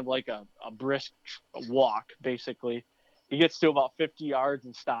on kind of like a brisk walk, basically. He gets to about 50 yards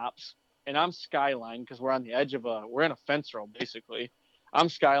and stops. And I'm skyline, because we're on the edge we're in a fence row, basically. I'm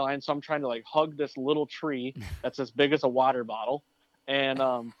skyline, so I'm trying to like hug this little tree that's as big as a water bottle.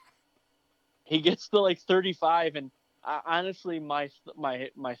 And he gets to like 35, and honestly, my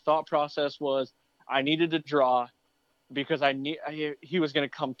thought process was I needed to draw, because he was going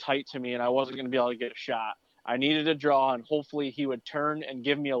to come tight to me, and I wasn't going to be able to get a shot. I needed to draw, and hopefully he would turn and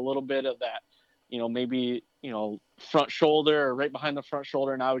give me a little bit of that, maybe, front shoulder or right behind the front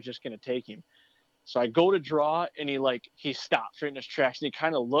shoulder, and I was just going to take him. So I go to draw, and he stops right in his tracks, and he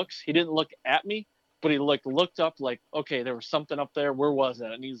kind of looks. He didn't look at me, but he looked up like, okay, there was something up there. Where was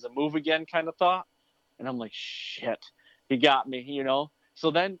it? It needs to move again, kind of thought. And I'm like, shit, he got me, So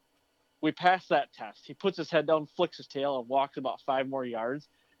then we pass that test. He puts his head down, flicks his tail, and walks about 5 more yards.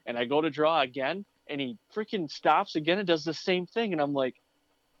 And I go to draw again, and he freaking stops again and does the same thing. And I'm like,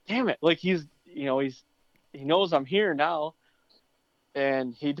 damn it. Like he knows I'm here now.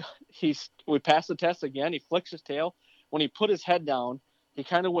 And we passed the test again. He flicks his tail. When he put his head down, he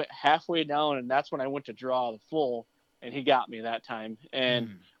kind of went halfway down, and that's when I went to draw the full, and he got me that time.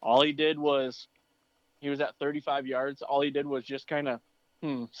 And all he did was, he was at 35 yards. All he did was just kind of,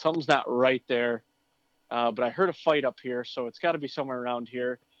 something's not right there. But I heard a fight up here, so it's got to be somewhere around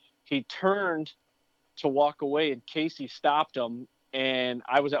here. He turned to walk away, and Casey stopped him, and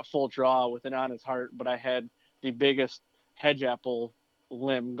I was at full draw with it on his heart, but I had the biggest hedge apple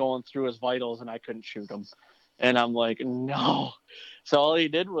limb going through his vitals, and I couldn't shoot him. And I'm like, no. So all he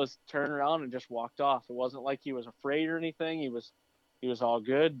did was turn around and just walked off. It wasn't like he was afraid or anything. He was all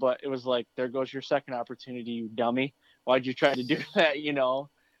good, but it was like, there goes your second opportunity, you dummy. Why'd you try to do that,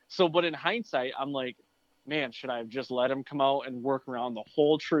 So, but in hindsight, I'm like, man, should I have just let him come out and work around the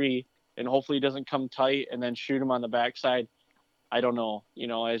whole tree, and hopefully he doesn't come tight, and then shoot him on the backside? I don't know.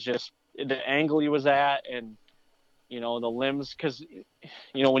 It's just the angle he was at, and the limbs, because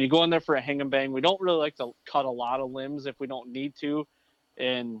when you go in there for a hang and bang, we don't really like to cut a lot of limbs if we don't need to,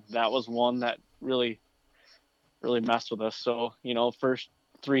 and that was one that really messed with us. So first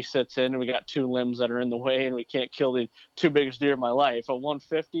 3 sits in, and we got 2 limbs that are in the way, and we can't kill the 2 biggest deer of my life, a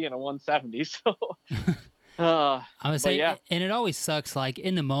 150 and a 170. So I would say, yeah. And it always sucks, like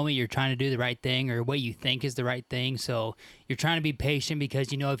in the moment you're trying to do the right thing, or what you think is the right thing. So you're trying to be patient,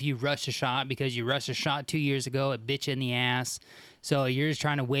 because if you rush a shot, because you rushed a shot 2 years ago, it bit you in the ass. So you're just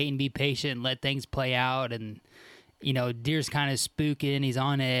trying to wait and be patient and let things play out. And deer's kind of spooking, he's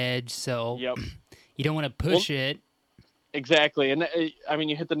on edge, so yep. You don't want to push it. Exactly. And I mean,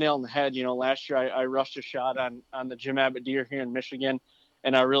 you hit the nail on the head. Last year I rushed a shot on the Jim Abbott deer here in Michigan,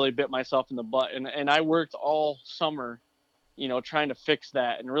 and I really bit myself in the butt. And I worked all summer, trying to fix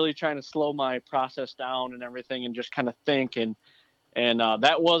that and really trying to slow my process down and everything and just kind of think. And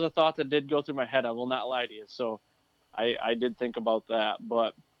that was a thought that did go through my head. I will not lie to you. So I did think about that.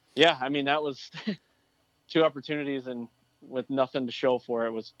 But yeah, I mean, that was 2 opportunities and with nothing to show for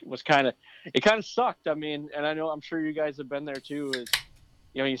it was kind of sucked. I mean, and I'm sure you guys have been there too. Is,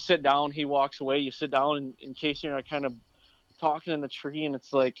 you sit down, he walks away, you sit down, and in case you're kind of talking in the tree, and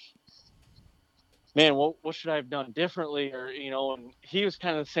it's like, man, what should I have done differently? Or, and he was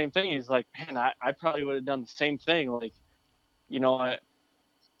kind of the same thing. He's like, man, I probably would have done the same thing. Like, do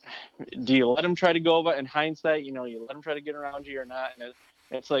you let him try to go about in hindsight? You let him try to get around you or not? And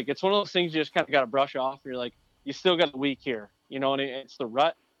it's like, it's one of those things you just kind of got to brush off. You're like, you still got a week here, and it's the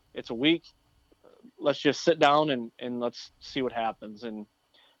rut. It's a week. Let's just sit down and let's see what happens. And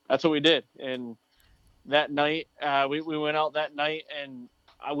that's what we did. And that night, we went out that night, and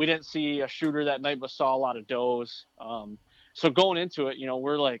we didn't see a shooter that night, but saw a lot of does. So going into it,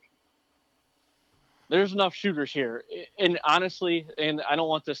 we're like, there's enough shooters here. And honestly, and I don't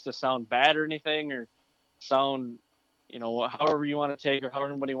want this to sound bad or anything, or sound, however you want to take, or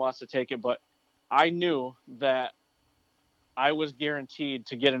however anybody wants to take it, but I knew that I was guaranteed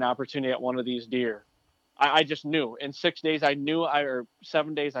to get an opportunity at one of these deer. I just knew. In 6 days, or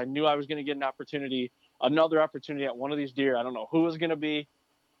 7 days, I knew I was going to get another opportunity at one of these deer. I don't know who it was going to be,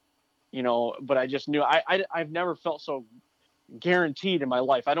 but I just knew. I've never felt so guaranteed in my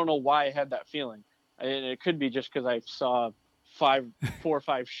life. I don't know why I had that feeling. And it could be just because I saw 4 or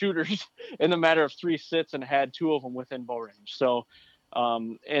 5 shooters in the matter of 3 sits and had 2 of them within bow range. So,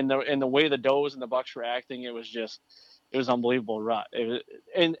 and the way the does and the bucks were acting, it was unbelievable rut.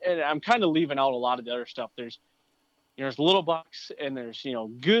 And I'm kind of leaving out a lot of the other stuff. There's little bucks, and there's,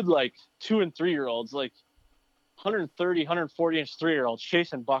 good, like 2 and 3 year olds, like 130, 140 inch 3-year-olds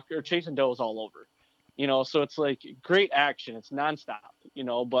chasing does all over, so it's like great action. It's nonstop,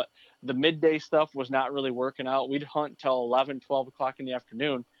 but the midday stuff was not really working out. We'd hunt till 11, 12 o'clock in the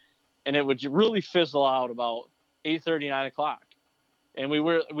afternoon, and it would really fizzle out about 8:30, 9 o'clock. And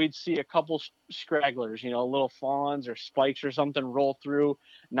we'd see a couple scragglers, little fawns or spikes or something roll through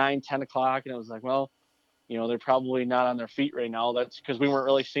 9, 10 o'clock. And it was like, well, they're probably not on their feet right now. That's because we weren't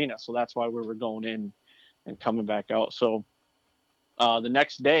really seeing it. So that's why we were going in and coming back out. So the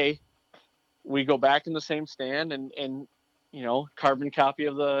next day we go back in the same stand and carbon copy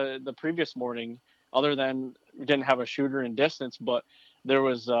of the previous morning, other than we didn't have a shooter in distance, but there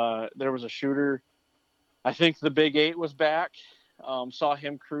was a shooter. I think the Big 8 was back. Saw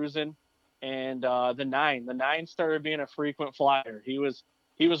him cruising, and the 9 started being a frequent flyer. He was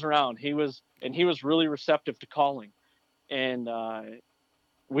around. He was really receptive to calling, and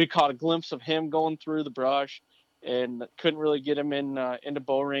we caught a glimpse of him going through the brush, and couldn't really get him into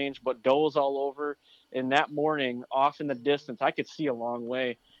bow range, but does all over. And that morning, off in the distance, I could see a long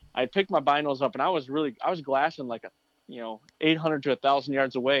way. I picked my binos up, and I was glassing like 800 to 1,000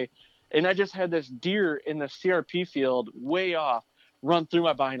 yards away. And I just had this deer in the CRP field way off run through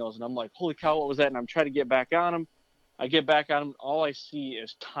my binos. And I'm like, holy cow, what was that? And I'm trying to get back on him. I get back on him. All I see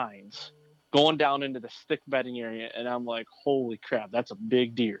is tines going down into the thick bedding area. And I'm like, holy crap, that's a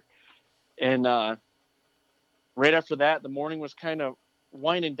big deer. And right after that, the morning was kind of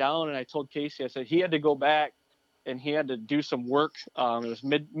winding down. And I told Casey, I said he had to go back and he had to do some work. It was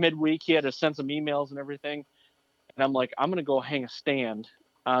midweek. He had to send some emails and everything. And I'm like, I'm going to go hang a stand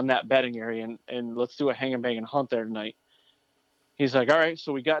on that bedding area and let's do a hang and bang and hunt there tonight. He's like, all right.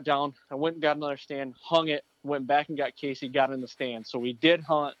 So we got down. I went and got another stand, hung it, went back and got Casey, got in the stand. So we did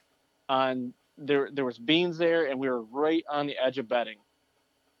hunt on there was beans there, and we were right on the edge of bedding.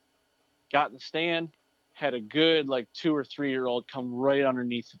 Got in the stand, had a good 2 or 3 year old come right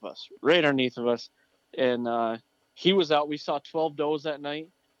underneath of us. And he was out. We saw 12 does that night,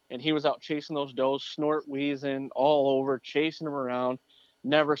 and he was out chasing those does, snort, wheezing all over, chasing them around.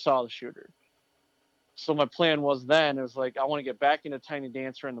 Never saw the shooter. So my plan was then, it was like, I want to get back into Tiny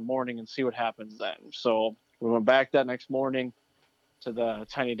Dancer in the morning and see what happens then. So we went back that next morning to the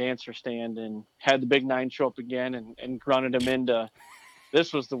Tiny Dancer stand and had the Big 9 show up again and grunted him into,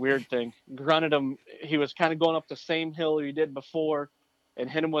 this was the weird thing, grunted him. He was kind of going up the same hill he did before and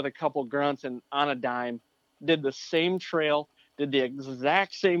hit him with a couple grunts, and on a dime, did the same trail, did the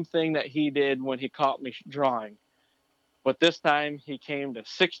exact same thing that he did when he caught me drawing. But this time he came to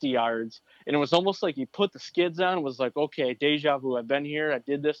 60 yards, and it was almost like he put the skids on and was like, okay, deja vu. I've been here. I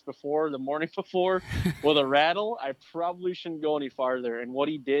did this before, the morning before with a rattle. I probably shouldn't go any farther. And what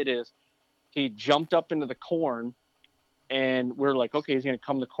he did is he jumped up into the corn, and we're like, okay, he's going to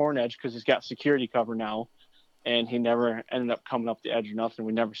come to the corn edge because he's got security cover now. And he never ended up coming up the edge or nothing.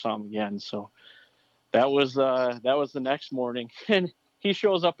 We never saw him again. So that was the next morning, and he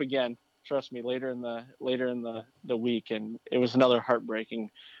shows up again. Trust me, later in the week, and it was another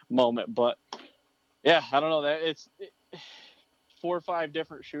heartbreaking moment. But yeah, I don't know, that it's 4 or 5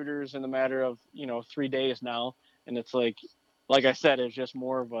 different shooters in the matter of 3 days now, and it's like I said, it's just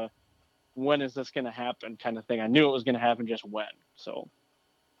more of a when is this going to happen kind of thing. I knew it was going to happen, just when. So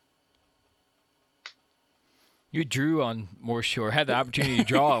you drew on more had the opportunity to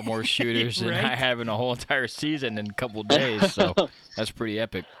draw on more shooters than I have in a whole entire season in a couple of days. So that's pretty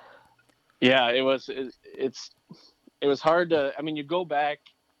epic. Yeah, it was hard to, I mean, you go back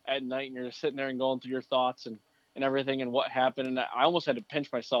at night and you're sitting there and going through your thoughts and everything and what happened. And I almost had to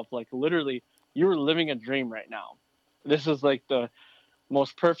pinch myself, like literally you were living a dream right now. This is like the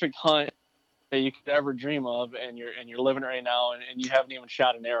most perfect hunt that you could ever dream of. And you're living it right now, and you haven't even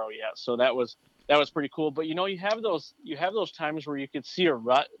shot an arrow yet. So that was pretty cool. But you have those times where you could see a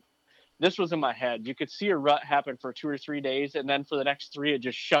rut. This was in my head. You could see a rut happen for 2 or 3 days, and then for the next 3, it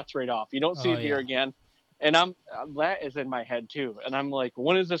just shuts right off. You don't see a deer again. And that is in my head too. And I'm like,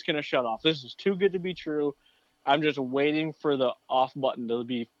 when is this going to shut off? This is too good to be true. I'm just waiting for the off button to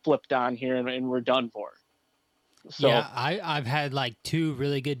be flipped on here, and we're done for. So, yeah, I've had like 2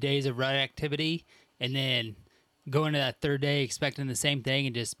 really good days of rut activity, and then going to that 3rd day expecting the same thing,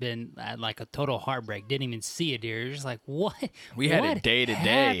 and just been like a total heartbreak. Didn't even see a deer. You're just like, what? We had a day to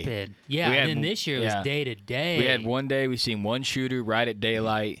day. Yeah, and then this year it was day to day. We had one day we seen one shooter right at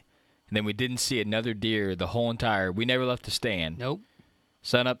daylight, and then we didn't see another deer the whole entire. We never left the stand. Nope.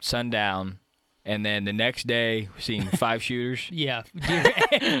 Sun up, sun down. And then the next day, we seen 5 shooters. Yeah.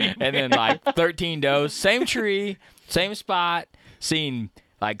 And then like 13 does. Same tree, same spot. Seen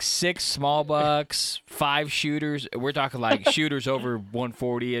like 6 small bucks, 5 shooters. We're talking like shooters over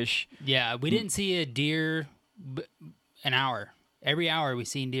 140-ish. Yeah, we didn't see a deer an hour. Every hour we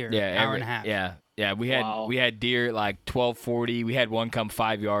seen deer. Yeah, hour and a half. Yeah. We had deer at like 1240. We had one come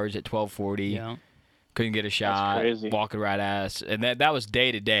 5 yards at 1240. Yeah. Couldn't get a shot, walking right at us. And that was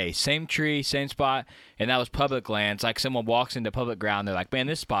day to day. Same tree, same spot, and that was public land. It's like someone walks into public ground, they're like, man,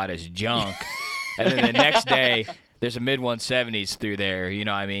 this spot is junk. And then the next day, there's a mid-170s through there,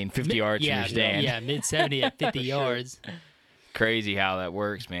 50 yards from your stand. Yeah, mid-70 at 50 yards. Crazy how that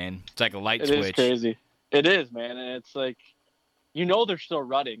works, man. It's like a light switch. It is crazy. It is, man. And it's like, they're still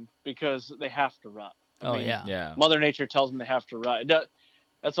rutting because they have to rut. I mean, yeah. Mother Nature tells them they have to rut.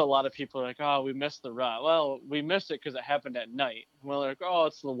 That's a lot of people are like, oh, we missed the rut. Well, we missed it because it happened at night. Well, they're like, oh,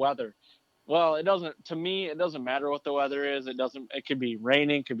 it's the weather. Well, it doesn't. To me, it doesn't matter what the weather is. It doesn't. It could be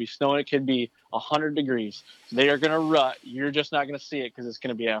raining, it could be snowing, it could be 100 degrees. They are gonna rut. You're just not gonna see it because it's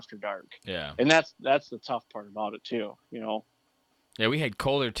gonna be after dark. Yeah. And that's the tough part about it too. Yeah, we had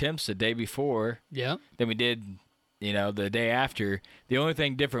colder temps the day before. Yeah. Than we did, the day after. The only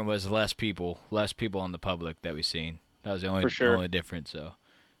thing different was less people on the public that we seen. That was the only difference. So.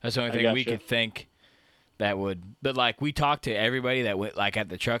 That's the only thing we could think that would. But, like, we talked to everybody that went, like, at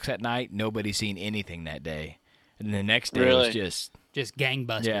the trucks at night. Nobody seen anything that day. And the next day was just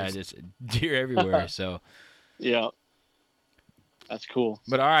gangbusters. Yeah, just deer everywhere. So. Yeah. That's cool.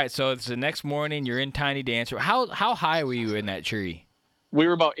 But, all right, so it's the next morning. You're in Tiny Dancer. How high were you in that tree? We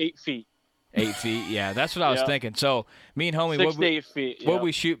were about 8 feet. 8 feet, yeah. That's what I was thinking. So, me and homie. 6 to 8 feet. What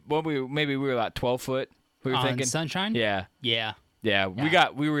we shoot? Maybe we were about 12 foot. We were thinking. Sunshine? Yeah. Yeah. Yeah,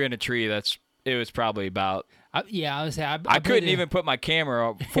 we were in a tree it was probably about. I would say I couldn't even put my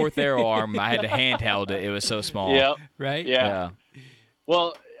camera 4th arrow arm. I had to handheld it. It was so small. Yeah. Right. Yeah.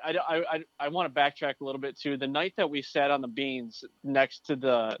 Well, I want to backtrack a little bit too. The night that we sat on the beans next to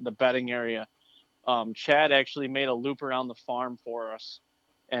the bedding area, Chad actually made a loop around the farm for us,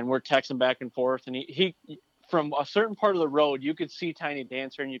 and we're texting back and forth. And he from a certain part of the road, you could see Tiny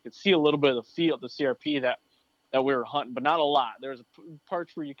Dancer, and you could see a little bit of the field, the CRP that we were hunting, but not a lot. There's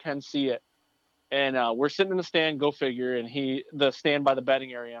parts where you can see it. And we're sitting in the stand, go figure, and the stand by the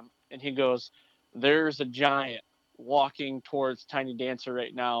bedding area, and he goes, there's a giant walking towards Tiny Dancer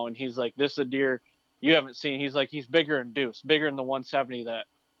right now. And he's like, this is a deer you haven't seen. He's like, he's bigger than Deuce, bigger than the 170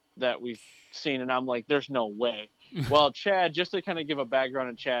 that we've seen. And I'm like, there's no way. Well, Chad, just to kind of give a background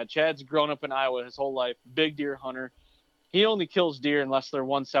on Chad's grown up in Iowa his whole life, big deer hunter. He only kills deer unless they're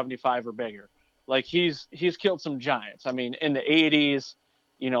 175 or bigger. Like he's killed some giants. I mean, in the 80s,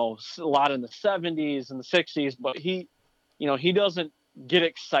 a lot in the 70s and the 60s, but he doesn't get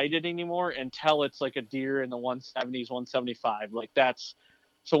excited anymore until it's like a deer in the 170s, 175. Like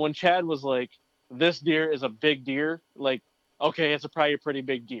so when Chad was like, this deer is a big deer, like, okay, it's probably a pretty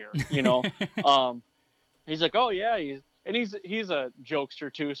big deer, he's like, oh yeah. He's a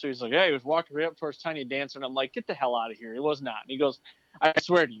jokester too. So he's like, yeah, he was walking right up towards Tiny Dancer. And I'm like, get the hell out of here. It was not. And he goes, I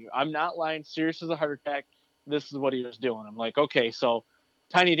swear to you, I'm not lying. Serious as a heart attack. This is what he was doing. I'm like, okay, so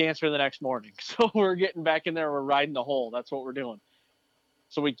Tiny Dancer the next morning. So we're getting back in there. We're riding the hole. That's what we're doing.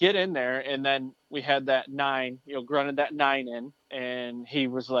 So we get in there, and then we had that 9, grunted that 9 in, and he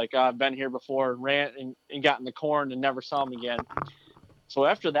was like, I've been here before, and ran and got in the corn and never saw him again. So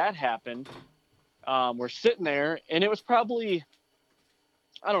after that happened, we're sitting there, and it was probably,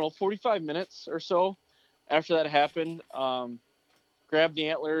 45 minutes or so after that happened. Grabbed the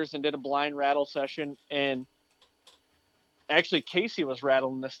antlers and did a blind rattle session, and actually Casey was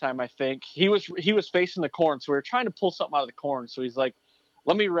rattling this time. I think he was facing the corn, so we were trying to pull something out of the corn. So he's like,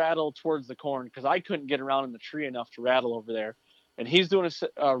 let me rattle towards the corn, because I couldn't get around in the tree enough to rattle over there. And he's doing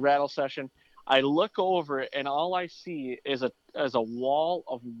a rattle session. I look over, and all I see is a wall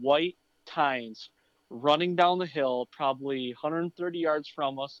of white tines running down the hill, probably 130 yards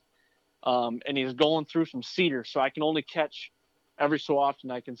from us. And he's going through some cedar, so I can only catch every so often.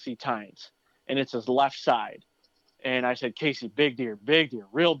 I can see tines, and it's his left side. And I said, Casey, big deer,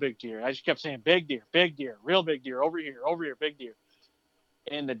 real big deer. I just kept saying, big deer, real big deer, over here, big deer.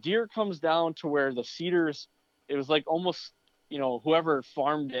 And the deer comes down to where the cedars, it was like almost, whoever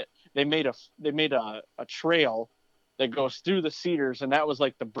farmed it, they made a trail that goes through the cedars, and that was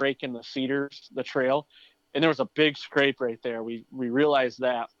like the break in the cedars, the trail. And there was a big scrape right there. We realized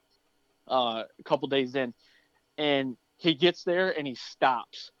that a couple days in, and he gets there and he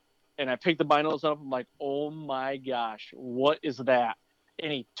stops. And I pick the binos up. I'm like, oh my gosh, what is that?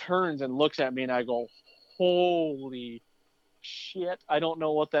 And he turns and looks at me, and I go, holy shit, I don't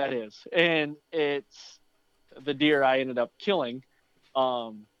know what that is. And it's the deer I ended up killing.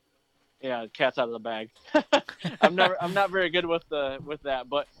 Cat's out of the bag. I'm not very good with that,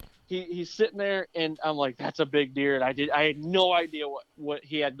 but he's sitting there, and I'm like, that's a big deer. And I had no idea what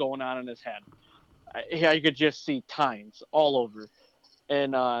he had going on in his head. I could just see tines all over.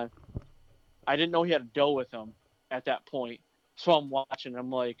 And I didn't know he had a doe with him at that point. So I'm watching. I'm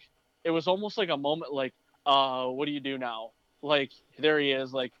like, it was almost like a moment like, what do you do now? Like, there he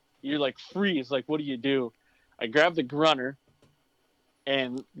is. Like, you're like, freeze. Like, what do you do? I grabbed the grunter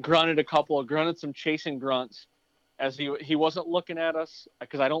and grunted some chasing grunts as he wasn't looking at us,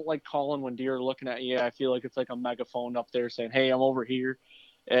 because I don't like calling when deer are looking at you. I feel like it's like a megaphone up there saying, hey, I'm over here.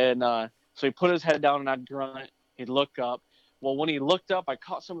 And so he put his head down, and I'd grunt. He'd look up. Well, when he looked up, I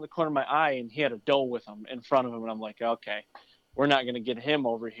caught some of the corner of my eye, and he had a doe with him in front of him. And I'm like, okay, we're not going to get him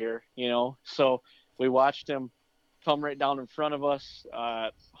over here, So we watched him come right down in front of us.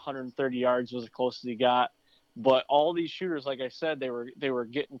 130 yards was the closest he got. But all these shooters, like I said, they were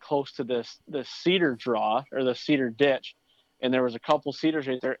getting close to this cedar draw, or the cedar ditch. And there was a couple cedars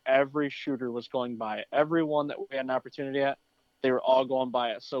right there. Every shooter was going by it. Every one that we had an opportunity at, they were all going by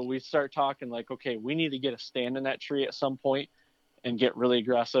it. So we start talking like, okay, we need to get a stand in that tree at some point and get really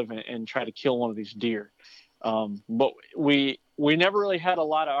aggressive and try to kill one of these deer. But we never really had a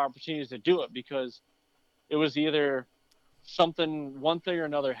lot of opportunities to do it, because it was either one thing or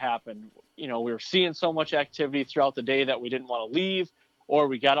another happened. We were seeing so much activity throughout the day that we didn't want to leave, or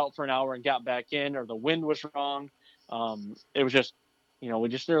we got out for an hour and got back in, or the wind was wrong. It was just, we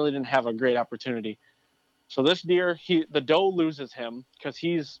just really didn't have a great opportunity. So this deer, the doe loses him because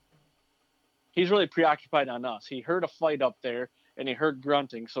he's really preoccupied on us. He heard a fight up there, and he heard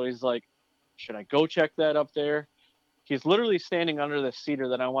grunting. So he's like, should I go check that up there? He's literally standing under the cedar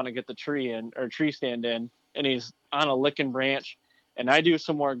that I want to get the tree stand in. And he's on a licking branch, and I do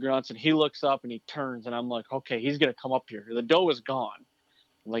some more grunts, and he looks up and he turns, and I'm like, okay, he's going to come up here. The doe is gone.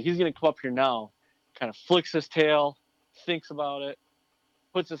 I'm like, he's going to come up here now. Kind of flicks his tail, thinks about it,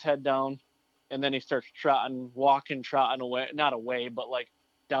 puts his head down, and then he starts trotting away, not away, but like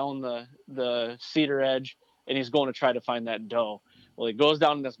down the cedar edge, and he's going to try to find that doe. Well, he goes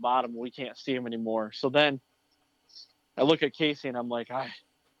down in this bottom, and we can't see him anymore. So then I look at Casey, and I'm like,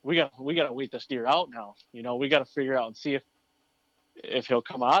 we got to wait this deer out now. We got to figure out and see if he'll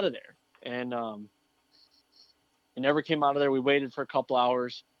come out of there. And he never came out of there. We waited for a couple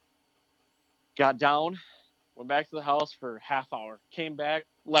hours, got down, went back to the house for a half hour, came back,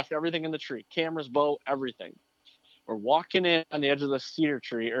 left everything in the tree, cameras, bow, everything. We're walking in on the edge of the cedar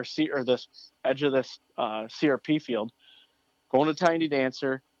tree or this edge of this CRP field, going to Tiny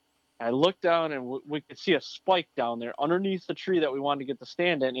Dancer. I looked down, and we could see a spike down there underneath the tree that we wanted to get the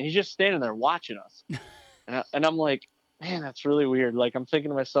stand in, and he's just standing there watching us. and I'm like, man, that's really weird. Like, I'm thinking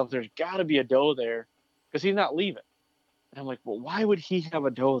to myself, there's got to be a doe there, because he's not leaving. And I'm like, well, why would he have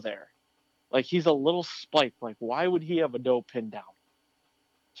a doe there? Like, he's a little spike. Like, why would he have a doe pinned down?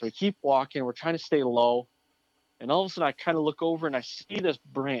 So we keep walking. We're trying to stay low. And all of a sudden, I kind of look over, and I see this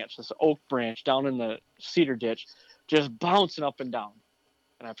branch, this oak branch down in the cedar ditch, just bouncing up and down.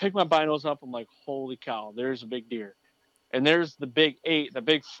 And I pick my binos up. I'm like, holy cow, there's a big deer. And there's the big 8, the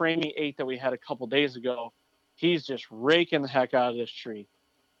big framing 8 that we had a couple days ago. He's just raking the heck out of this tree.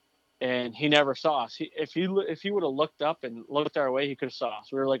 And he never saw us. If he would have looked up and looked our way, he could have saw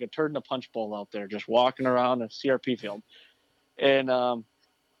us. We were like a turd in a punch bowl out there, just walking around a CRP field. And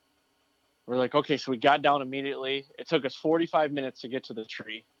we're like, okay, so we got down immediately. It took us 45 minutes to get to the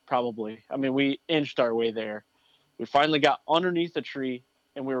tree, probably. I mean, we inched our way there. We finally got underneath the tree,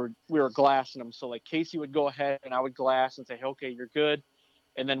 and we were glassing him. So like Casey would go ahead, and I would glass and say, okay, you're good.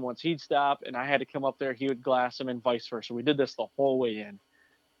 And then once he'd stop, and I had to come up there, he would glass him, and vice versa. We did this the whole way in.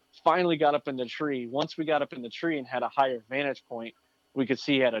 Finally got up in the tree. Once we got up in the tree and had a higher vantage point, we could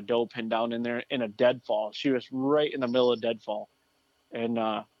see he had a doe pinned down in there in a deadfall. She was right in the middle of deadfall. And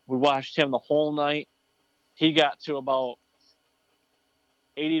we watched him the whole night. He got to about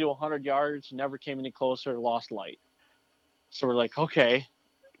 80 to 100 yards, never came any closer, lost light. So we're like, okay,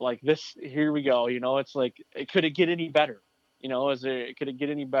 like this, here we go. You know, it's like, could it get any better? You know, could it get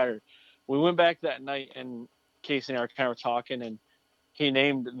any better? We went back that night, and Casey and I were kind of talking, and he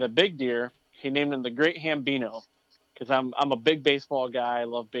named the big deer, he named him the Great Hambino, because I'm a big baseball guy. I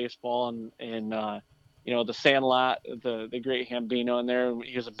love baseball, and you know, the Sandlot, the Great Hambino in there.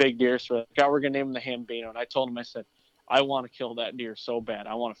 He was a big deer, so we're going to name him the Hambino. And I told him, I said, I want to kill that deer so bad.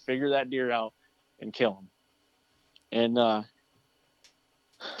 I want to figure that deer out and kill him. And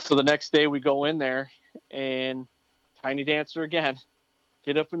so the next day we go in there, and Tiny Dancer again,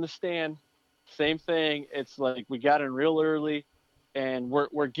 get up in the stand, same thing. It's like we got in real early, and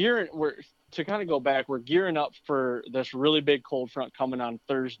we're gearing. To kind of go back, we're gearing up for this really big cold front coming on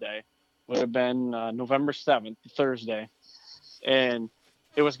Thursday. Would have been November 7th, Thursday, and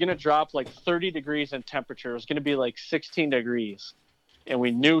it was going to drop like 30 degrees in temperature. It was going to be like 16 degrees, and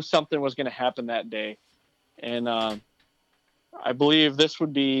we knew something was going to happen that day. And I believe this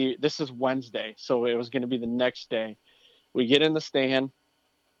is Wednesday, so it was going to be the next day. We get in the stand.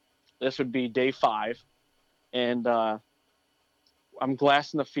 This would be day 5, and I'm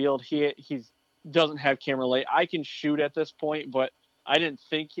glassing the field. He doesn't have camera light. I can shoot at this point, but I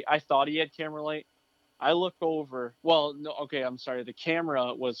thought he had camera light. I look over. Well, no, okay, I'm sorry. The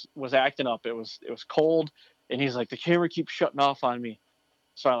camera was acting up. It was cold, and he's like, the camera keeps shutting off on me.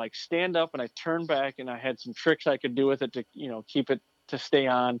 So I like stand up and I turn back, and I had some tricks I could do with it to, you know, keep it to stay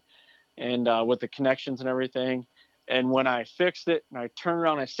on, and with the connections and everything. And when I fixed it and I turned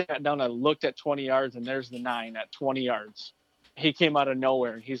around, I sat down, I looked at 20 yards, and there's the 9 at 20 yards. He came out of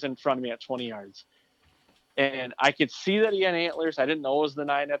nowhere, and he's in front of me at 20 yards. And I could see that he had antlers. I didn't know it was the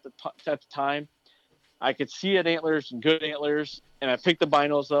 9 at the time. I could see it antlers and good antlers. And I picked the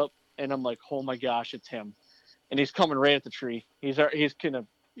binos up, and I'm like, oh my gosh, it's him. And he's coming right at the tree. He's gonna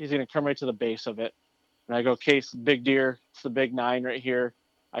come right to the base of it. And I go, Case, big deer. It's the big 9 right here.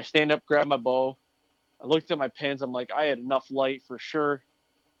 I stand up, grab my bow. I looked at my pins. I'm like, I had enough light for sure.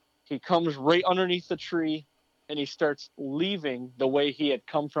 He comes right underneath the tree, and he starts leaving the way he had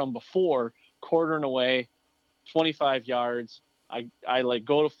come from before, quartering away, 25 yards. I like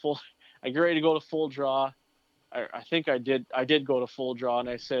go to full. I get ready to go to full draw. I think I did go to full draw, and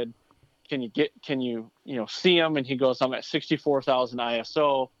I said, can you see him? And he goes, I'm at 64,000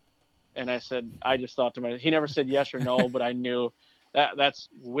 ISO. And I said, I just thought to myself, he never said yes or no, but I knew that's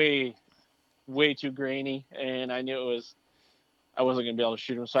way too grainy, and I knew I wasn't gonna be able to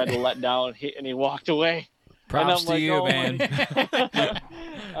shoot him, so I had to let down, and he walked away. Props to like, you, man.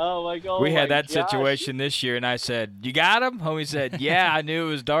 Oh my God! We had that situation this year, and I said, "You got him?" Homie said, "Yeah, I knew it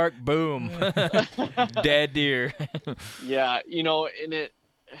was dark." Boom, dead deer. Yeah, and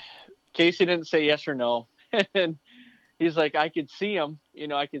Casey didn't say yes or no, and he's like, "I could see him.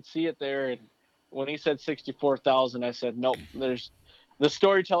 I could see it there." And when he said 64,000, I said, "Nope." The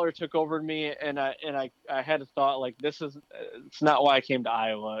storyteller took over me, and I had a thought like, it's not why I came to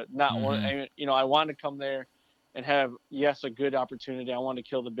Iowa. Not I wanted to come there and have, yes, a good opportunity. I wanted to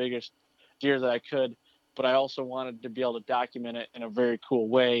kill the biggest deer that I could, but I also wanted to be able to document it in a very cool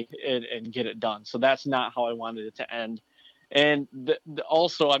way and get it done. So that's not how I wanted it to end. And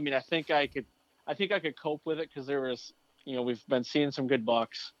also, I mean, I think I could cope with it, because there was, we've been seeing some good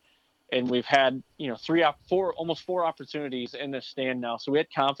bucks, and we've had, almost four opportunities in this stand now. So we had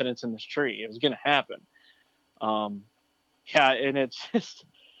confidence in this tree. It was going to happen. And it's just,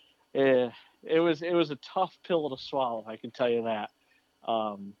 it was a tough pill to swallow, I can tell you that.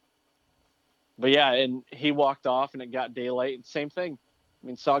 But yeah, and he walked off, and it got daylight, and same thing. I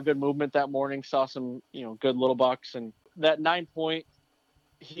mean, saw good movement that morning, saw some, good little bucks, and that 9 point,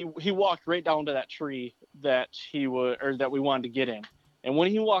 he walked right down to that tree that that we wanted to get in. And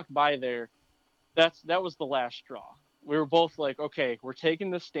when he walked by there, that was the last straw. we were both like, okay, we're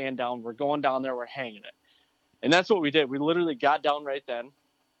taking this stand down. We're going down there. We're hanging it. And that's what we did. We literally got down right then,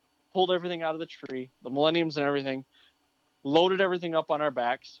 pulled everything out of the tree, the millenniums and everything, loaded everything up on our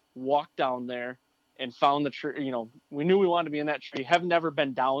backs, walked down there, and found the tree. You know, we knew we wanted to be in that tree. Have never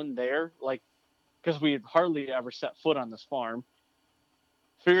been down there, like, because we had hardly ever set foot on this farm.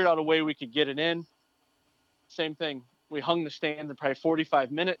 Figured out a way we could get it in. Same thing. We hung the stand in probably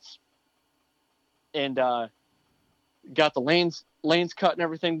 45 minutes and got the lanes cut and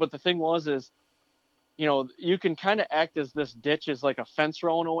everything. But the thing is, you know, you can kind of act as this ditch is like a fence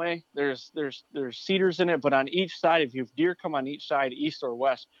rolling away. There's cedars in it, but on each side, if you have deer come on each side, east or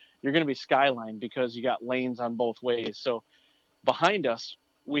west, you're going to be skyline because you got lanes on both ways. So behind us,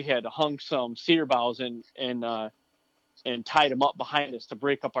 we had hung some cedar boughs and tied them up behind us to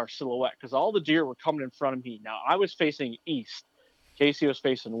break up our silhouette because all the deer were coming in front of me. Now I was facing east, Casey was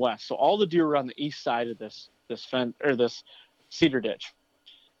facing west, so all the deer were on the east side of this fence or this cedar ditch.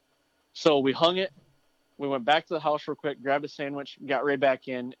 So we hung it. We went back to the house real quick, grabbed a sandwich, got right back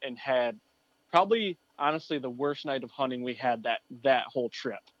in, and had probably honestly the worst night of hunting we had that whole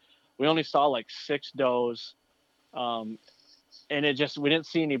trip. We only saw like 6 does, and we didn't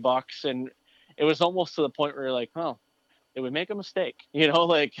see any bucks, and it was almost to the point where you're like, oh, did we make a mistake? You know,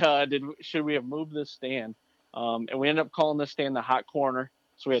 like, should we have moved this stand? And we ended up calling this stand the Hot Corner.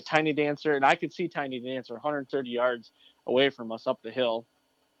 So we had Tiny Dancer, and I could see Tiny Dancer 130 yards away from us up the hill.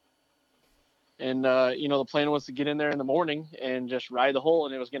 And, you know, the plan was to get in there in the morning and just ride the hole,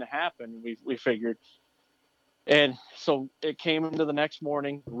 and it was going to happen, we figured. And so it came into the next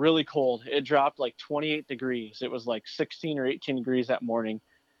morning, really cold. It dropped like 28 degrees. It was like 16 or 18 degrees that morning.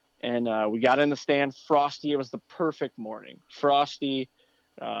 And we got in the stand, frosty. It was the perfect morning. Frosty,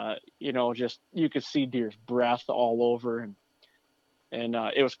 you know, just you could see deer's breath all over. And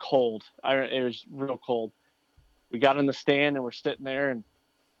it was cold. It was real cold. We got in the stand, and we're sitting there,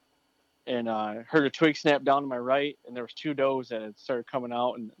 and heard a twig snap down to my right, and there was 2 does that had started coming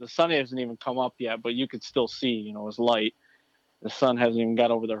out, and the sun hasn't even come up yet, but you could still see, you know, it was light. The sun hasn't even got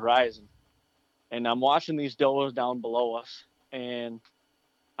over the horizon. And I'm watching these does down below us, and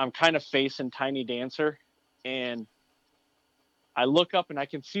I'm kind of facing Tiny Dancer, and I look up and I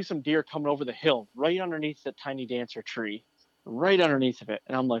can see some deer coming over the hill right underneath the Tiny Dancer tree, right underneath of it.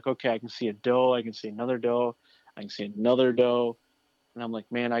 And I'm like, okay, I can see a doe. I can see another doe. I can see another doe. And I'm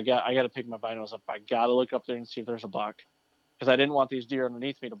like, man, I got to pick my binos up. I got to look up there and see if there's a buck because I didn't want these deer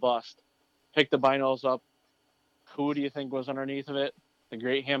underneath me to bust. Pick the binos up. Who do you think was underneath of it? The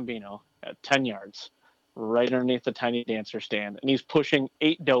Great Hambino at 10 yards. Right underneath the Tiny Dancer stand, and he's pushing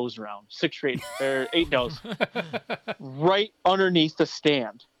 8 does around, 6 or 8 does, right underneath the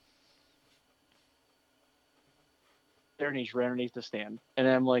stand. There, and he's right underneath the stand, and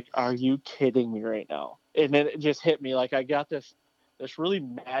I'm like, "Are you kidding me right now?" And then it just hit me, like I got this really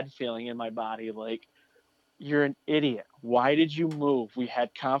mad feeling in my body, like, "You're an idiot. Why did you move? We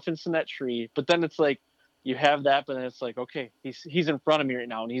had confidence in that tree." But then it's like, you have that, but then it's like, okay, he's in front of me right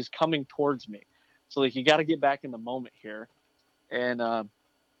now, and he's coming towards me. So, like, you got to get back in the moment here. And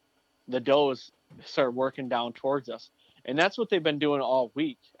the does start working down towards us. And that's what they've been doing all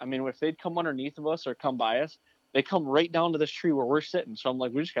week. I mean, if they'd come underneath of us or come by us, they come right down to this tree where we're sitting. So I'm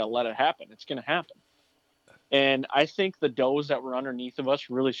like, we just got to let it happen. It's going to happen. And I think the does that were underneath of us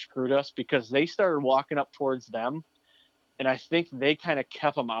really screwed us because they started walking up towards them. And I think they kind of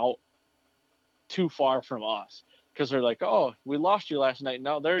kept them out too far from us. Because they're like, oh, we lost you last night.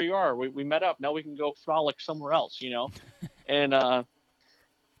 Now there you are. We met up. Now we can go frolic somewhere else, you know? And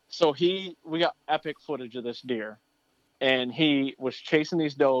so we got epic footage of this deer. And he was chasing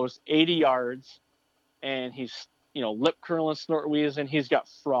these does 80 yards. And he's, you know, lip curling, snort wheezing. He's got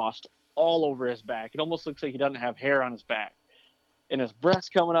frost all over his back. It almost looks like he doesn't have hair on his back. And his breath's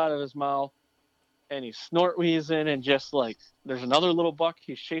coming out of his mouth. And he's snort wheezing. And just like, there's another little buck.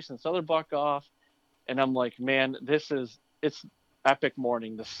 He's chasing this other buck off. And I'm like, man, it's epic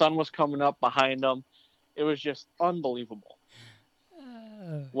morning. The sun was coming up behind them. It was just unbelievable.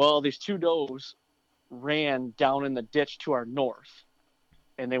 Well, these 2 does ran down in the ditch to our north.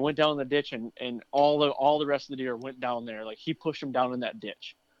 And they went down in the ditch, and all the rest of the deer went down there. Like, he pushed them down in that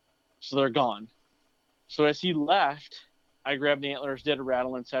ditch. So they're gone. So as he left, I grabbed the antlers, did a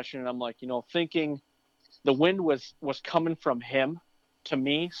rattling session, and I'm like, you know, thinking the wind was coming from him to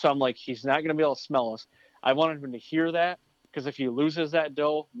me, so I'm like, he's not going to be able to smell us. I wanted him to hear that, because if he loses that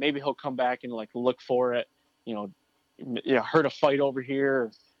doe, maybe he'll come back and like look for it, you know, heard a fight over here,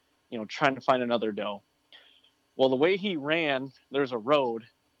 or, you know, trying to find another doe. Well, the way he ran, there's a road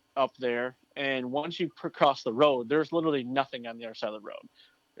up there, and once you cross the road, there's literally nothing on the other side of the road.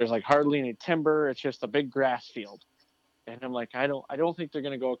 There's like hardly any timber. It's just a big grass field. And I'm like, I don't think they're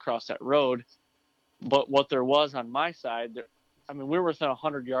going to go across that road. But what there was on my side, I mean, we were within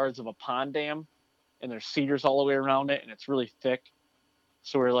 100 yards of a pond dam, and there's cedars all the way around it, and it's really thick.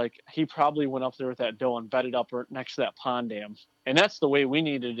 So we're like, he probably went up there with that doe and bedded up next to that pond dam. And that's the way we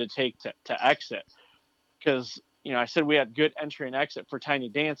needed to take to exit. Because, you know, I said we had good entry and exit for Tiny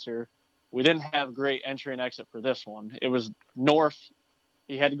Dancer. We didn't have great entry and exit for this one. It was north.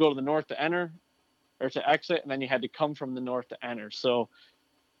 You had to go to the north to enter or to exit, and then you had to come from the north to enter. So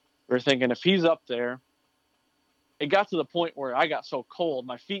we're thinking, if he's up there, it got to the point where I got so cold,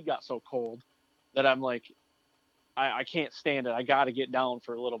 my feet got so cold that I'm like, I can't stand it. I got to get down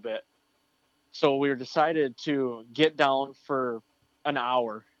for a little bit. So we decided to get down for an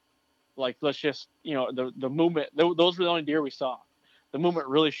hour. Like, let's just, you know, the movement, those were the only deer we saw. The movement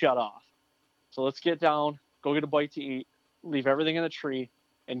really shut off. So let's get down, go get a bite to eat, leave everything in the tree,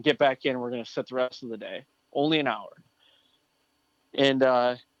 and get back in. We're going to sit the rest of the day. Only an hour.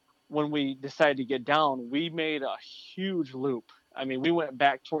 And when we decided to get down, we made a huge loop. I mean, we went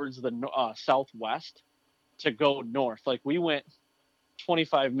back towards the southwest to go north. Like, we went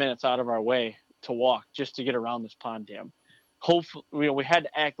 25 minutes out of our way to walk just to get around this pond dam. Hopefully, we had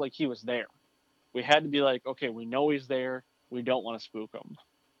to act like he was there. We had to be like, okay, we know he's there. We don't want to spook him.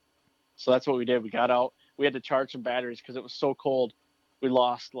 So that's what we did. We got out. We had to charge some batteries because it was so cold. We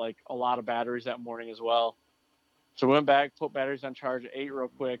lost like a lot of batteries that morning as well. So we went back, put batteries on charge, ate real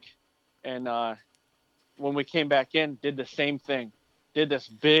quick. And when we came back in, did the same thing. Did this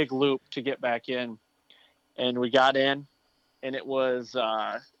big loop to get back in. And we got in, and it was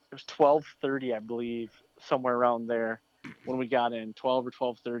 12:30, I believe, somewhere around there when we got in, 12 or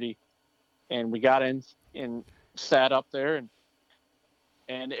 12:30. And we got in and sat up there,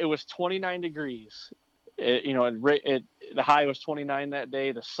 and it was 29 degrees. The high was 29 that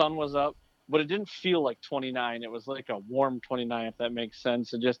day. The sun was up, but it didn't feel like 29. It was like a warm 29, if that makes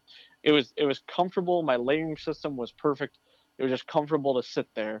sense. It was comfortable. My laying system was perfect. It was just comfortable to sit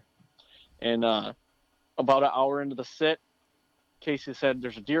there. And about an hour into the sit, Casey said,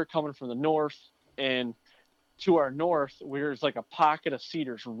 there's a deer coming from the north, and to our north, there's like a pocket of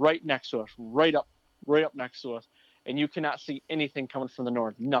cedars right next to us, right up next to us, and you cannot see anything coming from the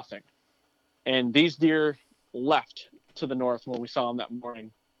north, nothing. And these deer left to the north when we saw them that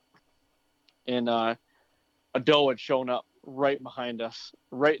morning. And a doe had shown up right behind us,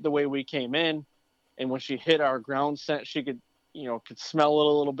 right the way we came in. And when she hit our ground scent, she could smell it a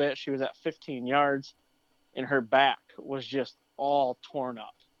little bit. She was at 15 yards, and her back was just all torn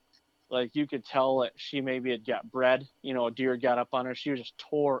up. Like, you could tell that she maybe had got bred. A deer got up on her. She was just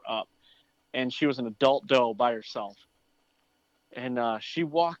tore up. And she was an adult doe by herself. And she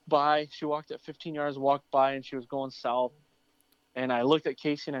walked by. She walked at 15 yards, walked by, and she was going south. And I looked at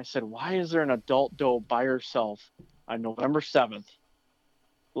Casey and I said, why is there an adult doe by herself on November 7th,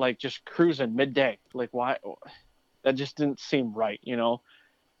 like just cruising midday? Like, why? That just didn't seem right,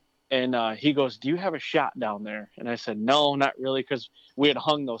 And he goes, do you have a shot down there? And I said, no, not really, because we had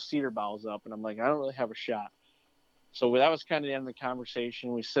hung those cedar boughs up. And I'm like, I don't really have a shot. So that was kind of the end of the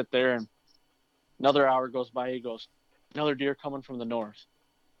conversation. We sit there, and another hour goes by. He goes, another deer coming from the north.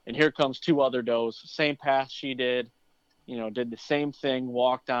 And here comes two other does, same path she did, did the same thing,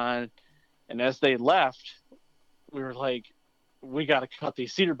 walked on. And as they left, we were like, we got to cut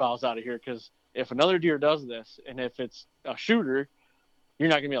these cedar boughs out of here, because if another deer does this, and if it's a shooter, you're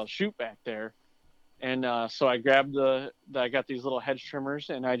not going to be able to shoot back there. And so I grabbed I got these little hedge trimmers,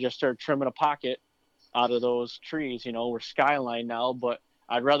 and I just started trimming a pocket out of those trees. We're skyline now, but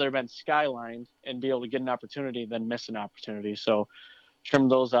I'd rather have been skylined and be able to get an opportunity than miss an opportunity. So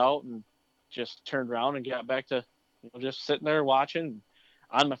trimmed those out and just turned around and got back to just sitting there watching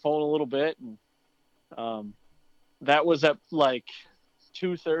on my phone a little bit. And that was at like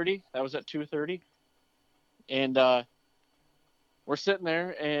 2:30. That was at 2:30. And we're sitting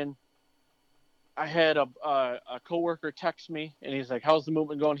there, and I had a coworker text me, and he's like, how's the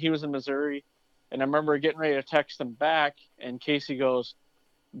movement going? He was in Missouri. And I remember getting ready to text him back, and Casey goes,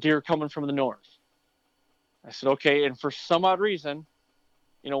 deer coming from the north. I said, okay. And for some odd reason,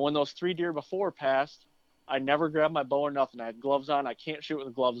 when those 3 deer before passed, I never grabbed my bow or nothing. I had gloves on. I can't shoot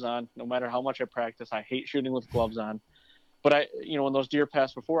with gloves on, no matter how much I practice. I hate shooting with gloves on. But when those deer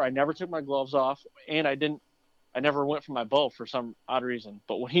passed before, I never took my gloves off, and I never went for my bow for some odd reason.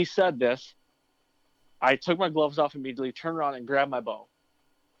 But when he said this, I took my gloves off immediately, turned around, and grabbed my bow.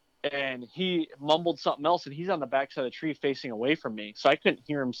 And he mumbled something else, and he's on the backside of the tree facing away from me. So I couldn't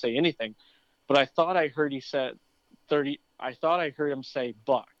hear him say anything. But I thought I heard him say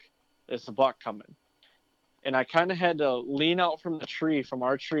buck. It's a buck coming. And I kind of had to lean out from the tree, from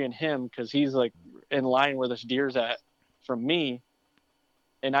our tree and him, because he's like in line where this deer's at. from me,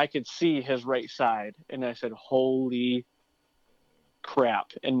 and I could see his right side. And I said, holy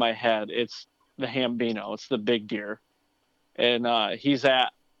crap, in my head. It's the Hambino. It's the big deer. And he's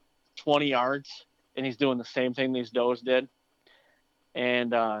at 20 yards, and he's doing the same thing these does did.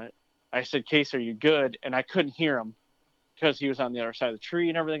 And I said, Case, are you good? And I couldn't hear him because he was on the other side of the tree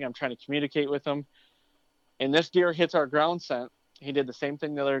and everything. I'm trying to communicate with him. And this deer hits our ground scent. He did the same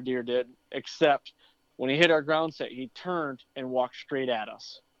thing the other deer did, except when he hit our ground scent, he turned and walked straight at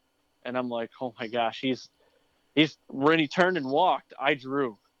us. And I'm like, oh my gosh, when he turned and walked, I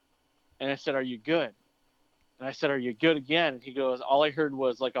drew. And I said, are you good? And I said, are you good again? And he goes, all I heard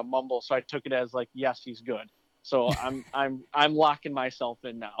was like a mumble. So I took it as like, yes, he's good. So I'm locking myself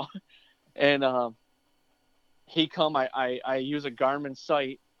in now. And I use a Garmin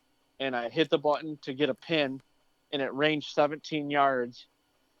sight, and I hit the button to get a pin, and it ranged 17 yards.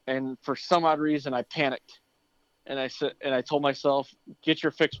 And for some odd reason, I panicked. And I told myself, get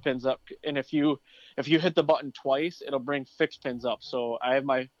your fixed pins up. And if you hit the button twice, it'll bring fixed pins up. So I have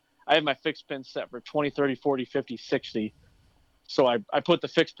my fixed pins set for 20, 30, 40, 50, 60. So I put the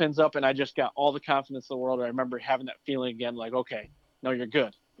fixed pins up, and I just got all the confidence in the world. I remember having that feeling again, like, okay, no, you're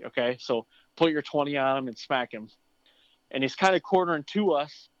good. Okay. So put your 20 on him and smack him. And he's kind of quartering to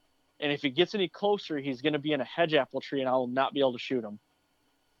us. And if he gets any closer, he's going to be in a hedge apple tree, and I will not be able to shoot him.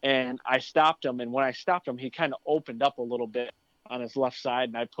 And I stopped him. And when I stopped him, he kind of opened up a little bit on his left side,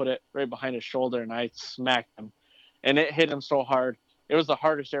 and I put it right behind his shoulder, and I smacked him. And it hit him so hard. It was the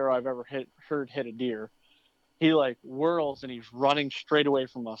hardest arrow I've ever heard hit a deer. He like whirls, and he's running straight away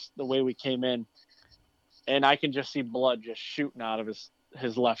from us the way we came in. And I can just see blood just shooting out of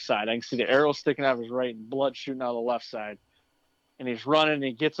his left side. I can see the arrow sticking out of his right and blood shooting out of the left side. And he's running, and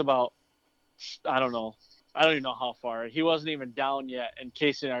he gets about, I don't even know how far. He wasn't even down yet, and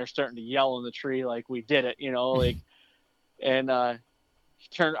Casey and I are starting to yell in the tree like we did it, like. And I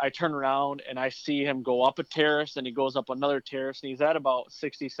turn around, and I see him go up a terrace, and he goes up another terrace, and he's at about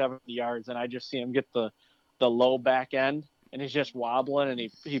 60, 70 yards, and I just see him get the low back end, and he's just wobbling,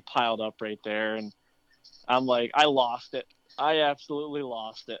 and he piled up right there, and I'm like, I lost it. I absolutely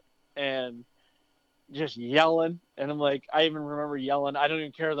lost it, and just yelling. And I'm like, I even remember yelling, I don't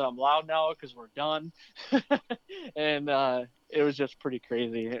even care that I'm loud now because we're done. And it was just pretty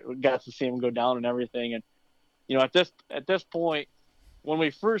crazy. We got to see him go down and everything. And at this point, when we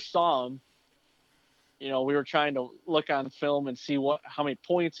first saw him, we were trying to look on film and see how many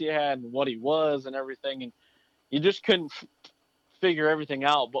points he had and what he was and everything, and you just couldn't figure everything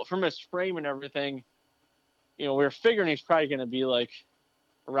out. But from his frame and everything, we were figuring he's probably going to be like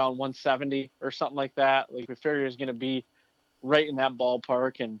around 170 or something like that. Like we figured he was going to be right in that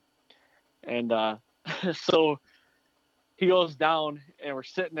ballpark, and so he goes down, and we're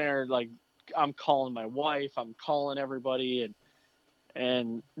sitting there like, I'm calling my wife, I'm calling everybody,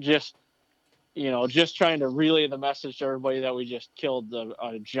 and just trying to relay the message to everybody that we just killed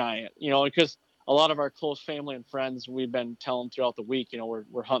a giant, because a lot of our close family and friends, we've been telling throughout the week,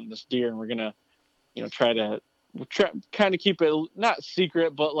 we're hunting this deer, and we're gonna try to kind of keep it not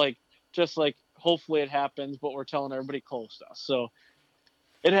secret, but just hopefully it happens, but we're telling everybody close to us. So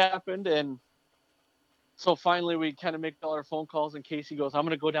it happened, and so finally we kind of make all our phone calls, and Casey goes, I'm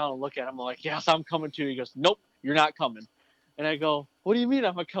going to go down and look at him. I'm like, yes, I'm coming too. He goes, nope, you're not coming. And I go, what do you mean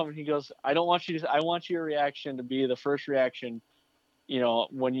I'm not coming? He goes, I want your reaction to be the first reaction,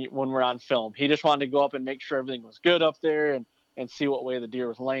 when we're on film. He just wanted to go up and make sure everything was good up there and see what way the deer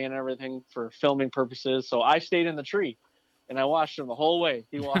was laying and everything for filming purposes. So I stayed in the tree, and I watched him the whole way.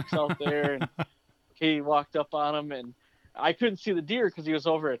 He walks out there, and he walked up on him, and I couldn't see the deer because he was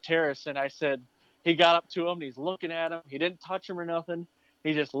over a terrace. And I said, he got up to him, and he's looking at him. He didn't touch him or nothing.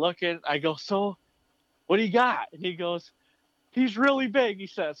 He just looking. I go, so what do you got? And he goes, he's really big, he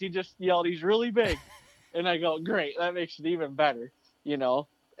says. He just yelled, he's really big. And I go, great. That makes it even better,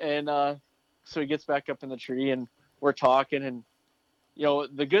 And so he gets back up in the tree, and we're talking. And,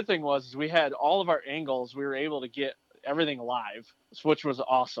 the good thing was we had all of our angles. We were able to get everything live, which was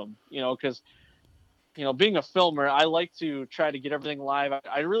awesome, because being a filmer, I like to try to get everything live.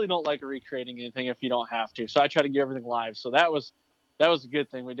 I really don't like recreating anything if you don't have to. So I try to get everything live. So that was a good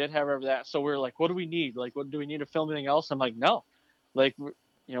thing. We did have that. So we were like, what do we need? Like, what do we need to film anything else? I'm like, no, we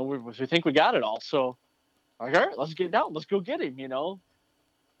think we got it all. So all right, let's get down. Let's go get him,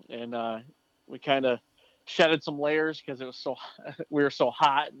 And we kind of shedded some layers because it was we were so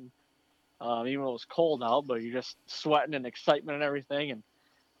hot, and even though it was cold out, but you're just sweating and excitement and everything, and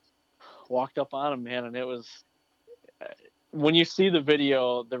walked up on him, man. And it was, when you see the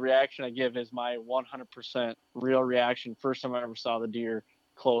video, the reaction I give is my 100% real reaction. First time I ever saw the deer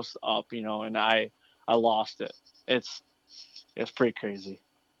close up, and I lost it. It's pretty crazy.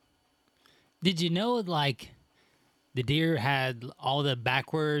 Did you know, like, the deer had all the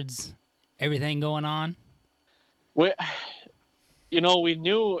backwards, everything going on? We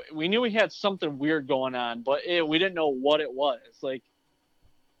knew he had something weird going on, but we didn't know what it was. Like,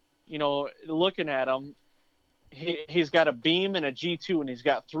 looking at him, he's got a beam and a G2, and he's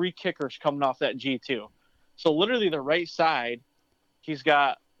got 3 kickers coming off that G2. So literally the right side, he's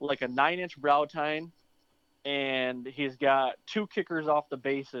got like a 9-inch brow tine, and he's got 2 kickers off the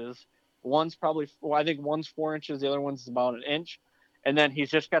bases. One's probably, I think one's 4 inches, the other one's about an inch. And then he's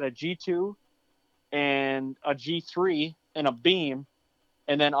just got a G2 and a G3 and a beam.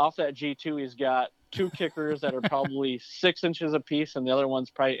 And then off that G2, he's got 2 kickers that are probably 6 inches apiece, and the other one's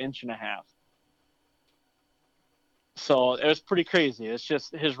probably 1.5 inches. So it was pretty crazy. It's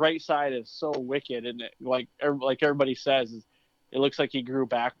just his right side is so wicked, and like everybody says, it looks like he grew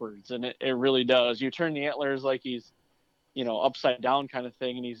backwards, and it really does. You turn the antlers like he's, upside down kind of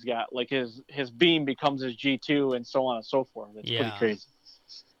thing, and he's got like his beam becomes his G2 and so on and so forth. It's pretty crazy.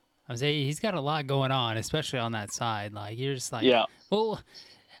 I was saying, he's got a lot going on, especially on that side. Like, you're just like, well,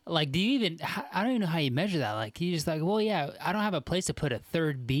 like, do you even, I don't even know how you measure that. Like, you just like, well, yeah, I don't have a place to put a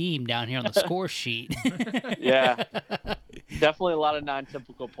third beam down here on the score sheet. Yeah, definitely a lot of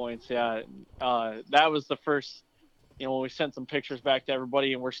non-typical points. Yeah. That was the first, when we sent some pictures back to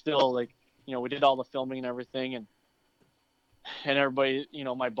everybody, and we're still like, we did all the filming and everything, and everybody,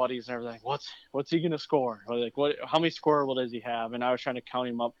 my buddies and everything, what's he going to score? Or like, how many scoreable does he have? And I was trying to count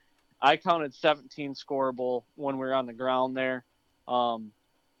him up. I counted 17 scoreable when we were on the ground there.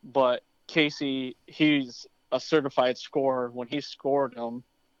 But Casey, he's a certified scorer. When he scored him,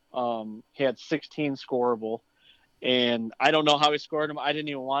 he had 16 scoreable, and I don't know how he scored him. I didn't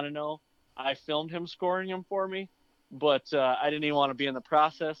even want to know. I filmed him scoring him for me, but I didn't even want to be in the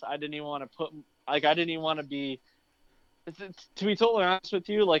process. I didn't even want to I didn't even want to be, to be totally honest with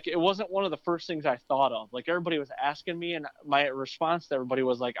you, like, it wasn't one of the first things I thought of. Like, everybody was asking me, and my response to everybody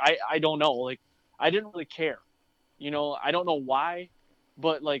was like, I don't know. Like, I didn't really care. I don't know why,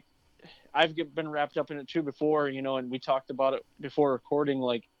 but like, I've been wrapped up in it too before, and we talked about it before recording.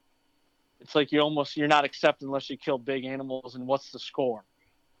 Like, it's like you're not accepted unless you kill big animals, and what's the score?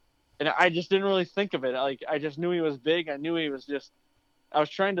 And I just didn't really think of it. Like, I just knew he was big. I knew he was I was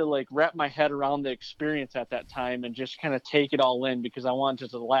trying to like wrap my head around the experience at that time and just kind of take it all in, because I wanted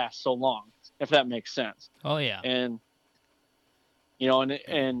it to last so long, if that makes sense. Oh yeah. And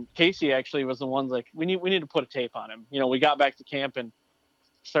and Casey actually was the one like, we need to put a tape on him. We got back to camp and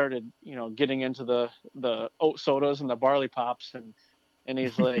started, getting into the oat sodas and the barley pops, and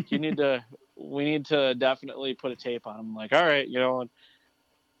he's like, we need to definitely put a tape on him. I'm like, all right,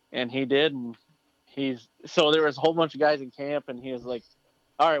 and he did, and so there was a whole bunch of guys in camp, and he was like,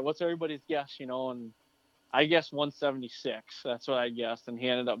 all right, what's everybody's guess, and I guessed 176. That's what I guessed, and he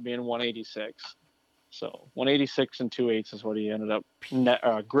ended up being 186. So 186 and 2/8 is what he ended up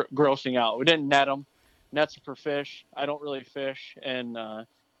grossing out. We didn't net him. Nets are for fish. I don't really fish, and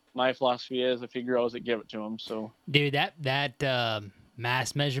my philosophy is, if he grows it, give it to him. So, dude, that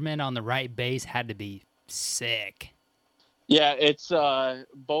mass measurement on the right base had to be sick. Yeah, it's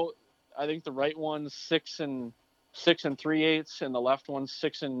both. I think the right one's 6 3/8, and the left one's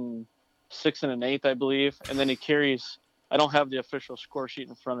 6 1/8, I believe. And then he carries, I don't have the official score sheet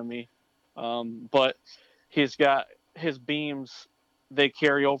in front of me, but he's got his beams. They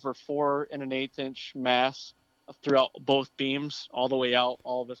carry over 4 1/8 inch mass throughout both beams, all the way out,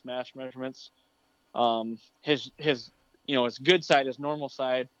 all of his mass measurements. His good side, his normal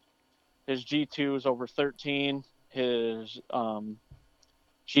side, his G2 is over 13. His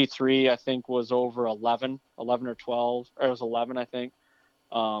G3, I think, was over 11 or 12, or it was 11, I think.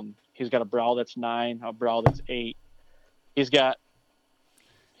 He's got a brow that's 9, a brow that's 8. He's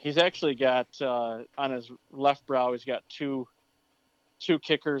actually got on his left brow, he's got two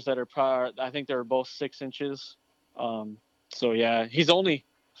kickers that are probably, I think they're both 6 inches. So yeah, he's only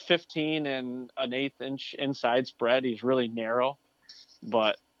 15 and an 1/8 inch inside spread. He's really narrow,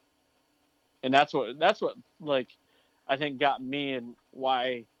 and that's what like, I think got me, and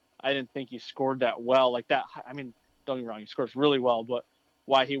why I didn't think he scored that well like that. I mean, don't get me wrong, he scores really well, but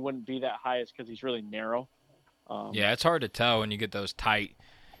why he wouldn't be that high is because he's really narrow. Yeah, it's hard to tell when you get those tight.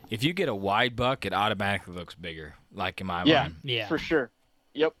 If you get a wide buck, it automatically looks bigger, like in my mind. Yeah, for sure.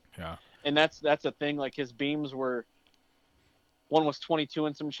 Yep. Yeah. And that's a thing. Like, his beams were, one was 22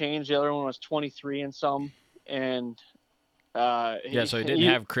 and some change, the other one was 23 and some, and so he didn't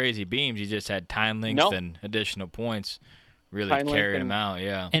have crazy beams. He just had time length and additional points. Really carried him out.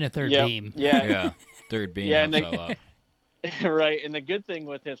 Yeah. And a third beam. Yeah. Yeah. Third beam. Yeah, helps a lot. Right, and the good thing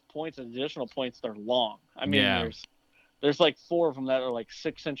with his points, additional points, they're long. I mean, there's like 4 of them that are like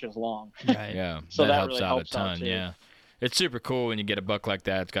 6 inches long. Right. Yeah, So that helps really out helps a out, ton. too. Yeah, it's super cool when you get a buck like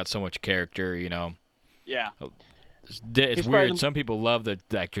that. It's got so much character. Yeah. It's He's probably weird. the- Some people love the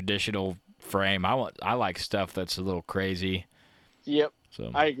like traditional frame. I like stuff that's a little crazy. Yep.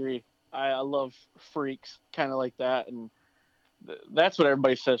 So I agree. I love freaks kind of like that, and that's what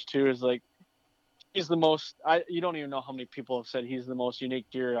everybody says too. Is like he's the most. You don't even know how many people have said he's the most unique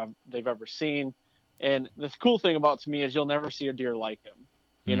deer they've ever seen. And the cool thing about to me is you'll never see a deer like him.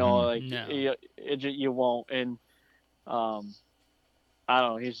 You know, like No. you won't. And I don't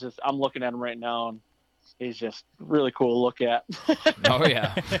know. He's just. I'm looking at him right now, and he's just really cool to look at. oh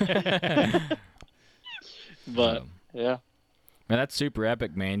yeah. But yeah. Man, that's super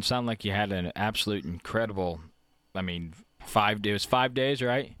epic, man. You sound like you had an absolute incredible. I mean, 5 days. 5 days,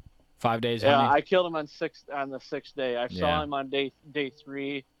 right? 5 days. Yeah, hunting? I killed him on the 6th day. I saw Yeah. him on day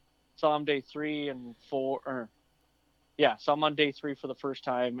 3. Saw him day 3 and 4. Saw him on day 3 for the first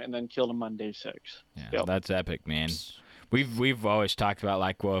time, and then killed him on day 6. Yeah, Yep. that's epic, man. We've always talked about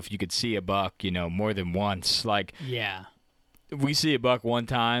like, well, if you could see a buck, more than once, like Yeah. if we see a buck one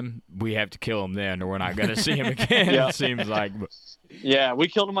time, we have to kill him then, or we're not gonna see him again. Yeah. It seems like. Yeah, we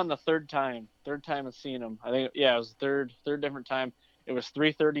killed him on the 3rd time. 3rd time of seeing him. I think it was third different time. It was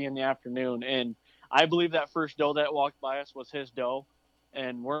 3:30 in the afternoon, and I believe that first doe that walked by us was his doe,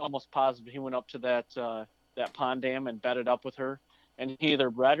 and we're almost positive he went up to that pond dam and bedded up with her, and he either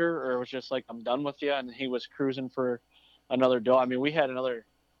bred her or was just like, I'm done with you, and he was cruising for another doe. I mean, we had another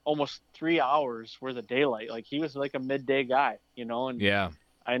almost 3 hours worth of daylight. Like he was like a midday guy, and Yeah,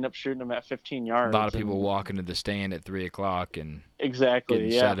 I ended up shooting him at 15 yards. a lot of people and- walking to the stand at 3:00 and exactly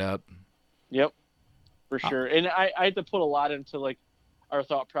getting yeah. set up. Yep, for sure. And I had to put a lot into like our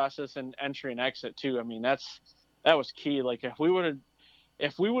thought process and entry and exit too. I mean, that was key. Like if we would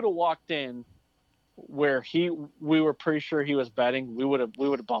have walked in where we were pretty sure he was bedding, we would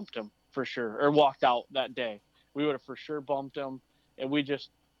have bumped him for sure, or walked out that day. We would have for sure bumped him, and we just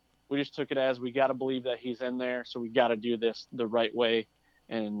took it as we got to believe that he's in there, so we got to do this the right way,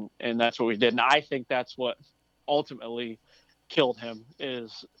 and that's what we did. And I think that's what ultimately killed him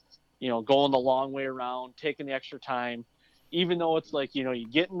is, going the long way around, taking the extra time, even though it's like, you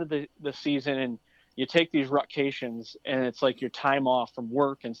get into the season and you take these rutcations and it's like your time off from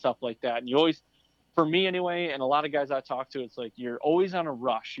work and stuff like that. And you always, for me anyway, and a lot of guys I talk to, it's like, you're always on a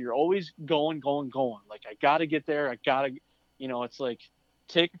rush. You're always going. Like, I got to get there. It's like,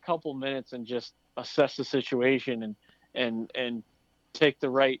 take a couple minutes and just assess the situation and take the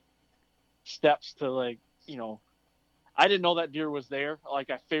right steps to like, I didn't know that deer was there. Like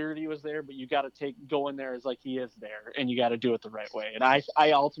I figured he was there, but you got to go in there as like he is there, and you got to do it the right way. And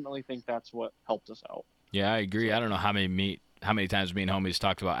I ultimately think that's what helped us out. Yeah, I agree. I don't know how many times me and homies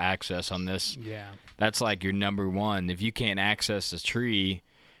talked about access on this. Yeah. That's like your number one. If you can't access a tree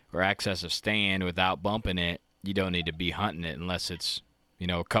or access a stand without bumping it, you don't need to be hunting it unless it's,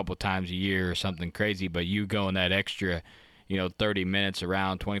 a couple times a year or something crazy. But you going that extra, 30 minutes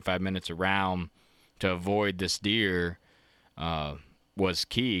around, 25 minutes around to avoid this deer was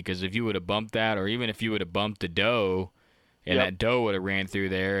key. Because if you would have bumped that, or even if you would have bumped the doe, and that doe would have ran through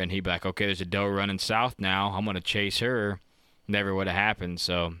there, and he'd be like, okay, there's a doe running south now. I'm going to chase her. Never would have happened.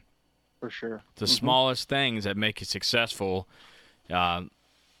 So For sure. the smallest things that make you successful.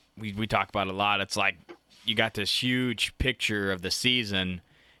 We talk about it a lot. It's like you got this huge picture of the season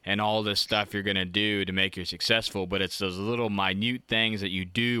and all this stuff you're going to do to make you successful, but it's those little minute things that you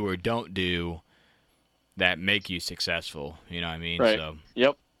do or don't do that make you successful. You know what I mean? Right. So.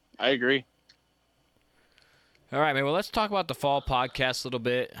 Yep. I agree. All right, man. Well, let's talk about the fall podcast a little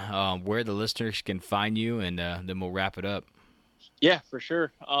bit, where the listeners can find you, and then we'll wrap it up. Yeah, for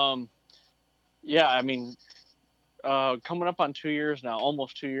sure. I mean, coming up on 2 years now,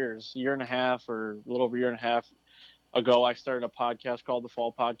 almost 2 years, year and a half or a little over a year and a half ago, I started a podcast called The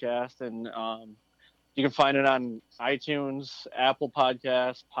Fall Podcast, and you can find it on iTunes, Apple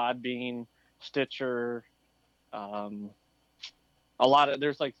Podcasts, Podbean, Stitcher,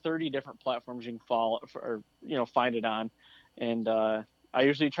 there's like 30 different platforms you can follow or find it on. And I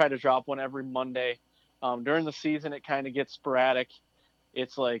usually try to drop one every Monday. During the season, it kind of gets sporadic.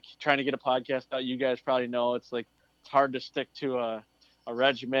 It's like trying to get a podcast out. You guys probably know it's hard to stick to a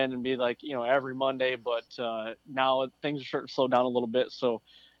regimen and be like, every Monday, but now things are starting to slow down a little bit. So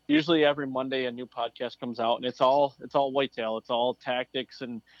usually every Monday a new podcast comes out, and it's all whitetail. It's all tactics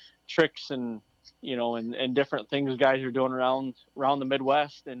and tricks and and different things guys are doing around the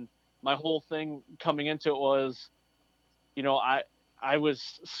Midwest. And my whole thing coming into it was, I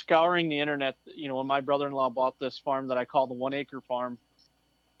was scouring the internet, when my brother-in-law bought this farm that I call the 1 acre farm.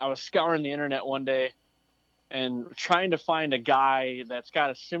 I was scouring the internet one day and trying to find a guy that's got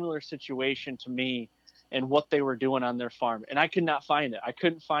a similar situation to me and what they were doing on their farm. And I could not find it. I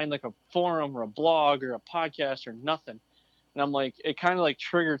couldn't find like a forum or a blog or a podcast or nothing. And I'm like, it kind of like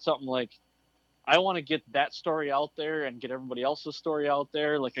triggered something like, I want to get that story out there and get everybody else's story out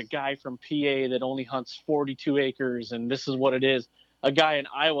there. Like a guy from PA that only hunts 42 acres and this is what it is. A guy in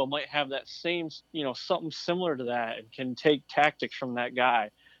Iowa might have that same, something similar to that and can take tactics from that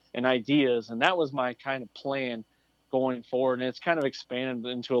guy and ideas. And that was my kind of plan going forward. And it's kind of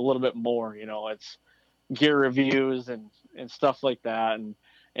expanded into a little bit more, it's gear reviews and stuff like that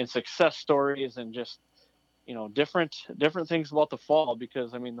and success stories and just, different things about the fall,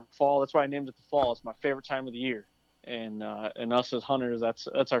 because the fall, that's why I named it the fall. It's my favorite time of the year. And us as hunters,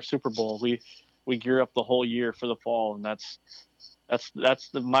 that's our Super Bowl. We gear up the whole year for the fall, and that's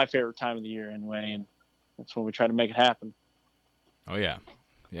my favorite time of the year anyway. And that's when we try to make it happen. Oh yeah.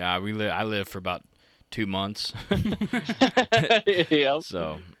 Yeah. I live for about 2 months. Yep.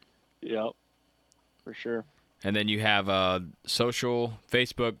 So, yep, for sure. And then you have social,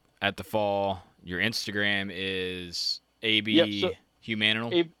 Facebook at the fall. Your Instagram is AB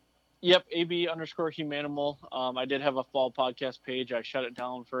Humanimal. Yep, AB_Humanimal. I did have a fall podcast page. I shut it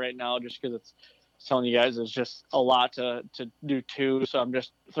down for right now just because it's telling you guys it's just a lot to do too. So I'm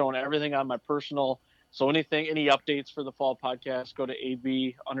just throwing everything on my personal. So any updates for the fall podcast, go to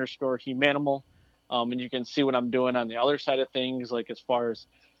AB_Humanimal. And you can see what I'm doing on the other side of things, like as far as,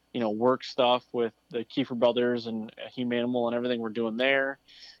 work stuff with the Kiefer Brothers and Humanimal and everything we're doing there.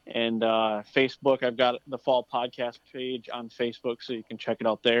 And Facebook, I've got the fall podcast page on Facebook, so you can check it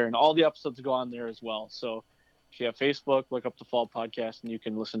out there. And all the episodes go on there as well. So if you have Facebook, look up the fall podcast, and you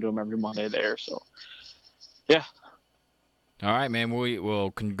can listen to them every Monday there. So, yeah. All right, man.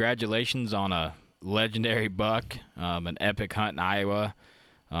 Well, congratulations on a legendary buck, an epic hunt in Iowa.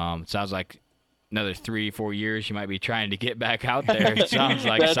 It sounds like another 3-4 years you might be trying to get back out there. It sounds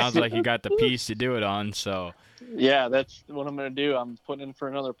like you got the piece to do it on. So yeah, that's what I'm going to do. I'm putting in for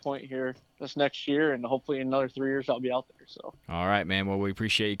another point here this next year, and hopefully in another 3 years I'll be out there. So all right, man. Well, we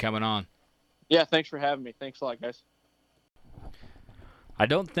appreciate you coming on. Yeah, thanks for having me. Thanks a lot, guys. I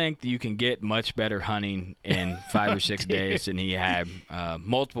don't think that you can get much better hunting in 5 or 6 days than he had.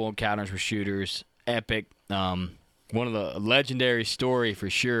 Multiple encounters with shooters, epic. One of the legendary story for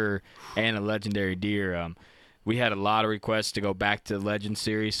sure, and a legendary deer. We had a lot of requests to go back to the Legend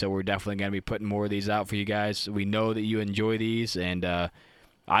series, so we're definitely going to be putting more of these out for you guys. We know that you enjoy these, and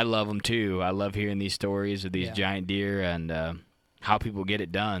I love them too. I love hearing these stories of these giant deer and how people get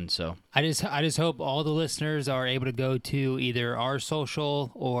it done. So I just hope all the listeners are able to go to either our social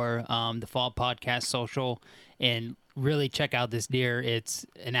or the Fall Podcast social and really check out this deer. It's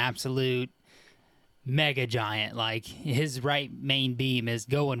an absolute mega giant. Like his right main beam is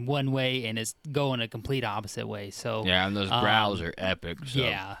going one way and it's going a complete opposite way. So yeah, and those brows are epic. So.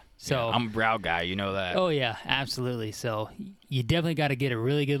 Yeah. So I'm a brow guy, you know that. Oh yeah, absolutely. So you definitely got to get a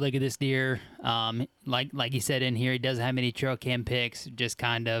really good look at this deer. Like you said in here, he doesn't have many trail cam pics. Just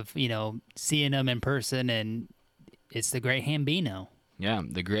kind of seeing them in person, and it's the Great Hambino. Yeah,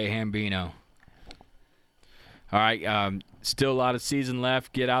 the Great Hambino. All right, still a lot of season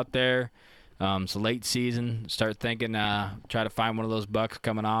left. Get out there. It's late season. Start thinking, try to find one of those bucks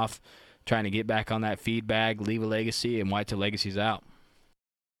coming off, trying to get back on that feed bag, leave a legacy, and Whitetail Legacy's out.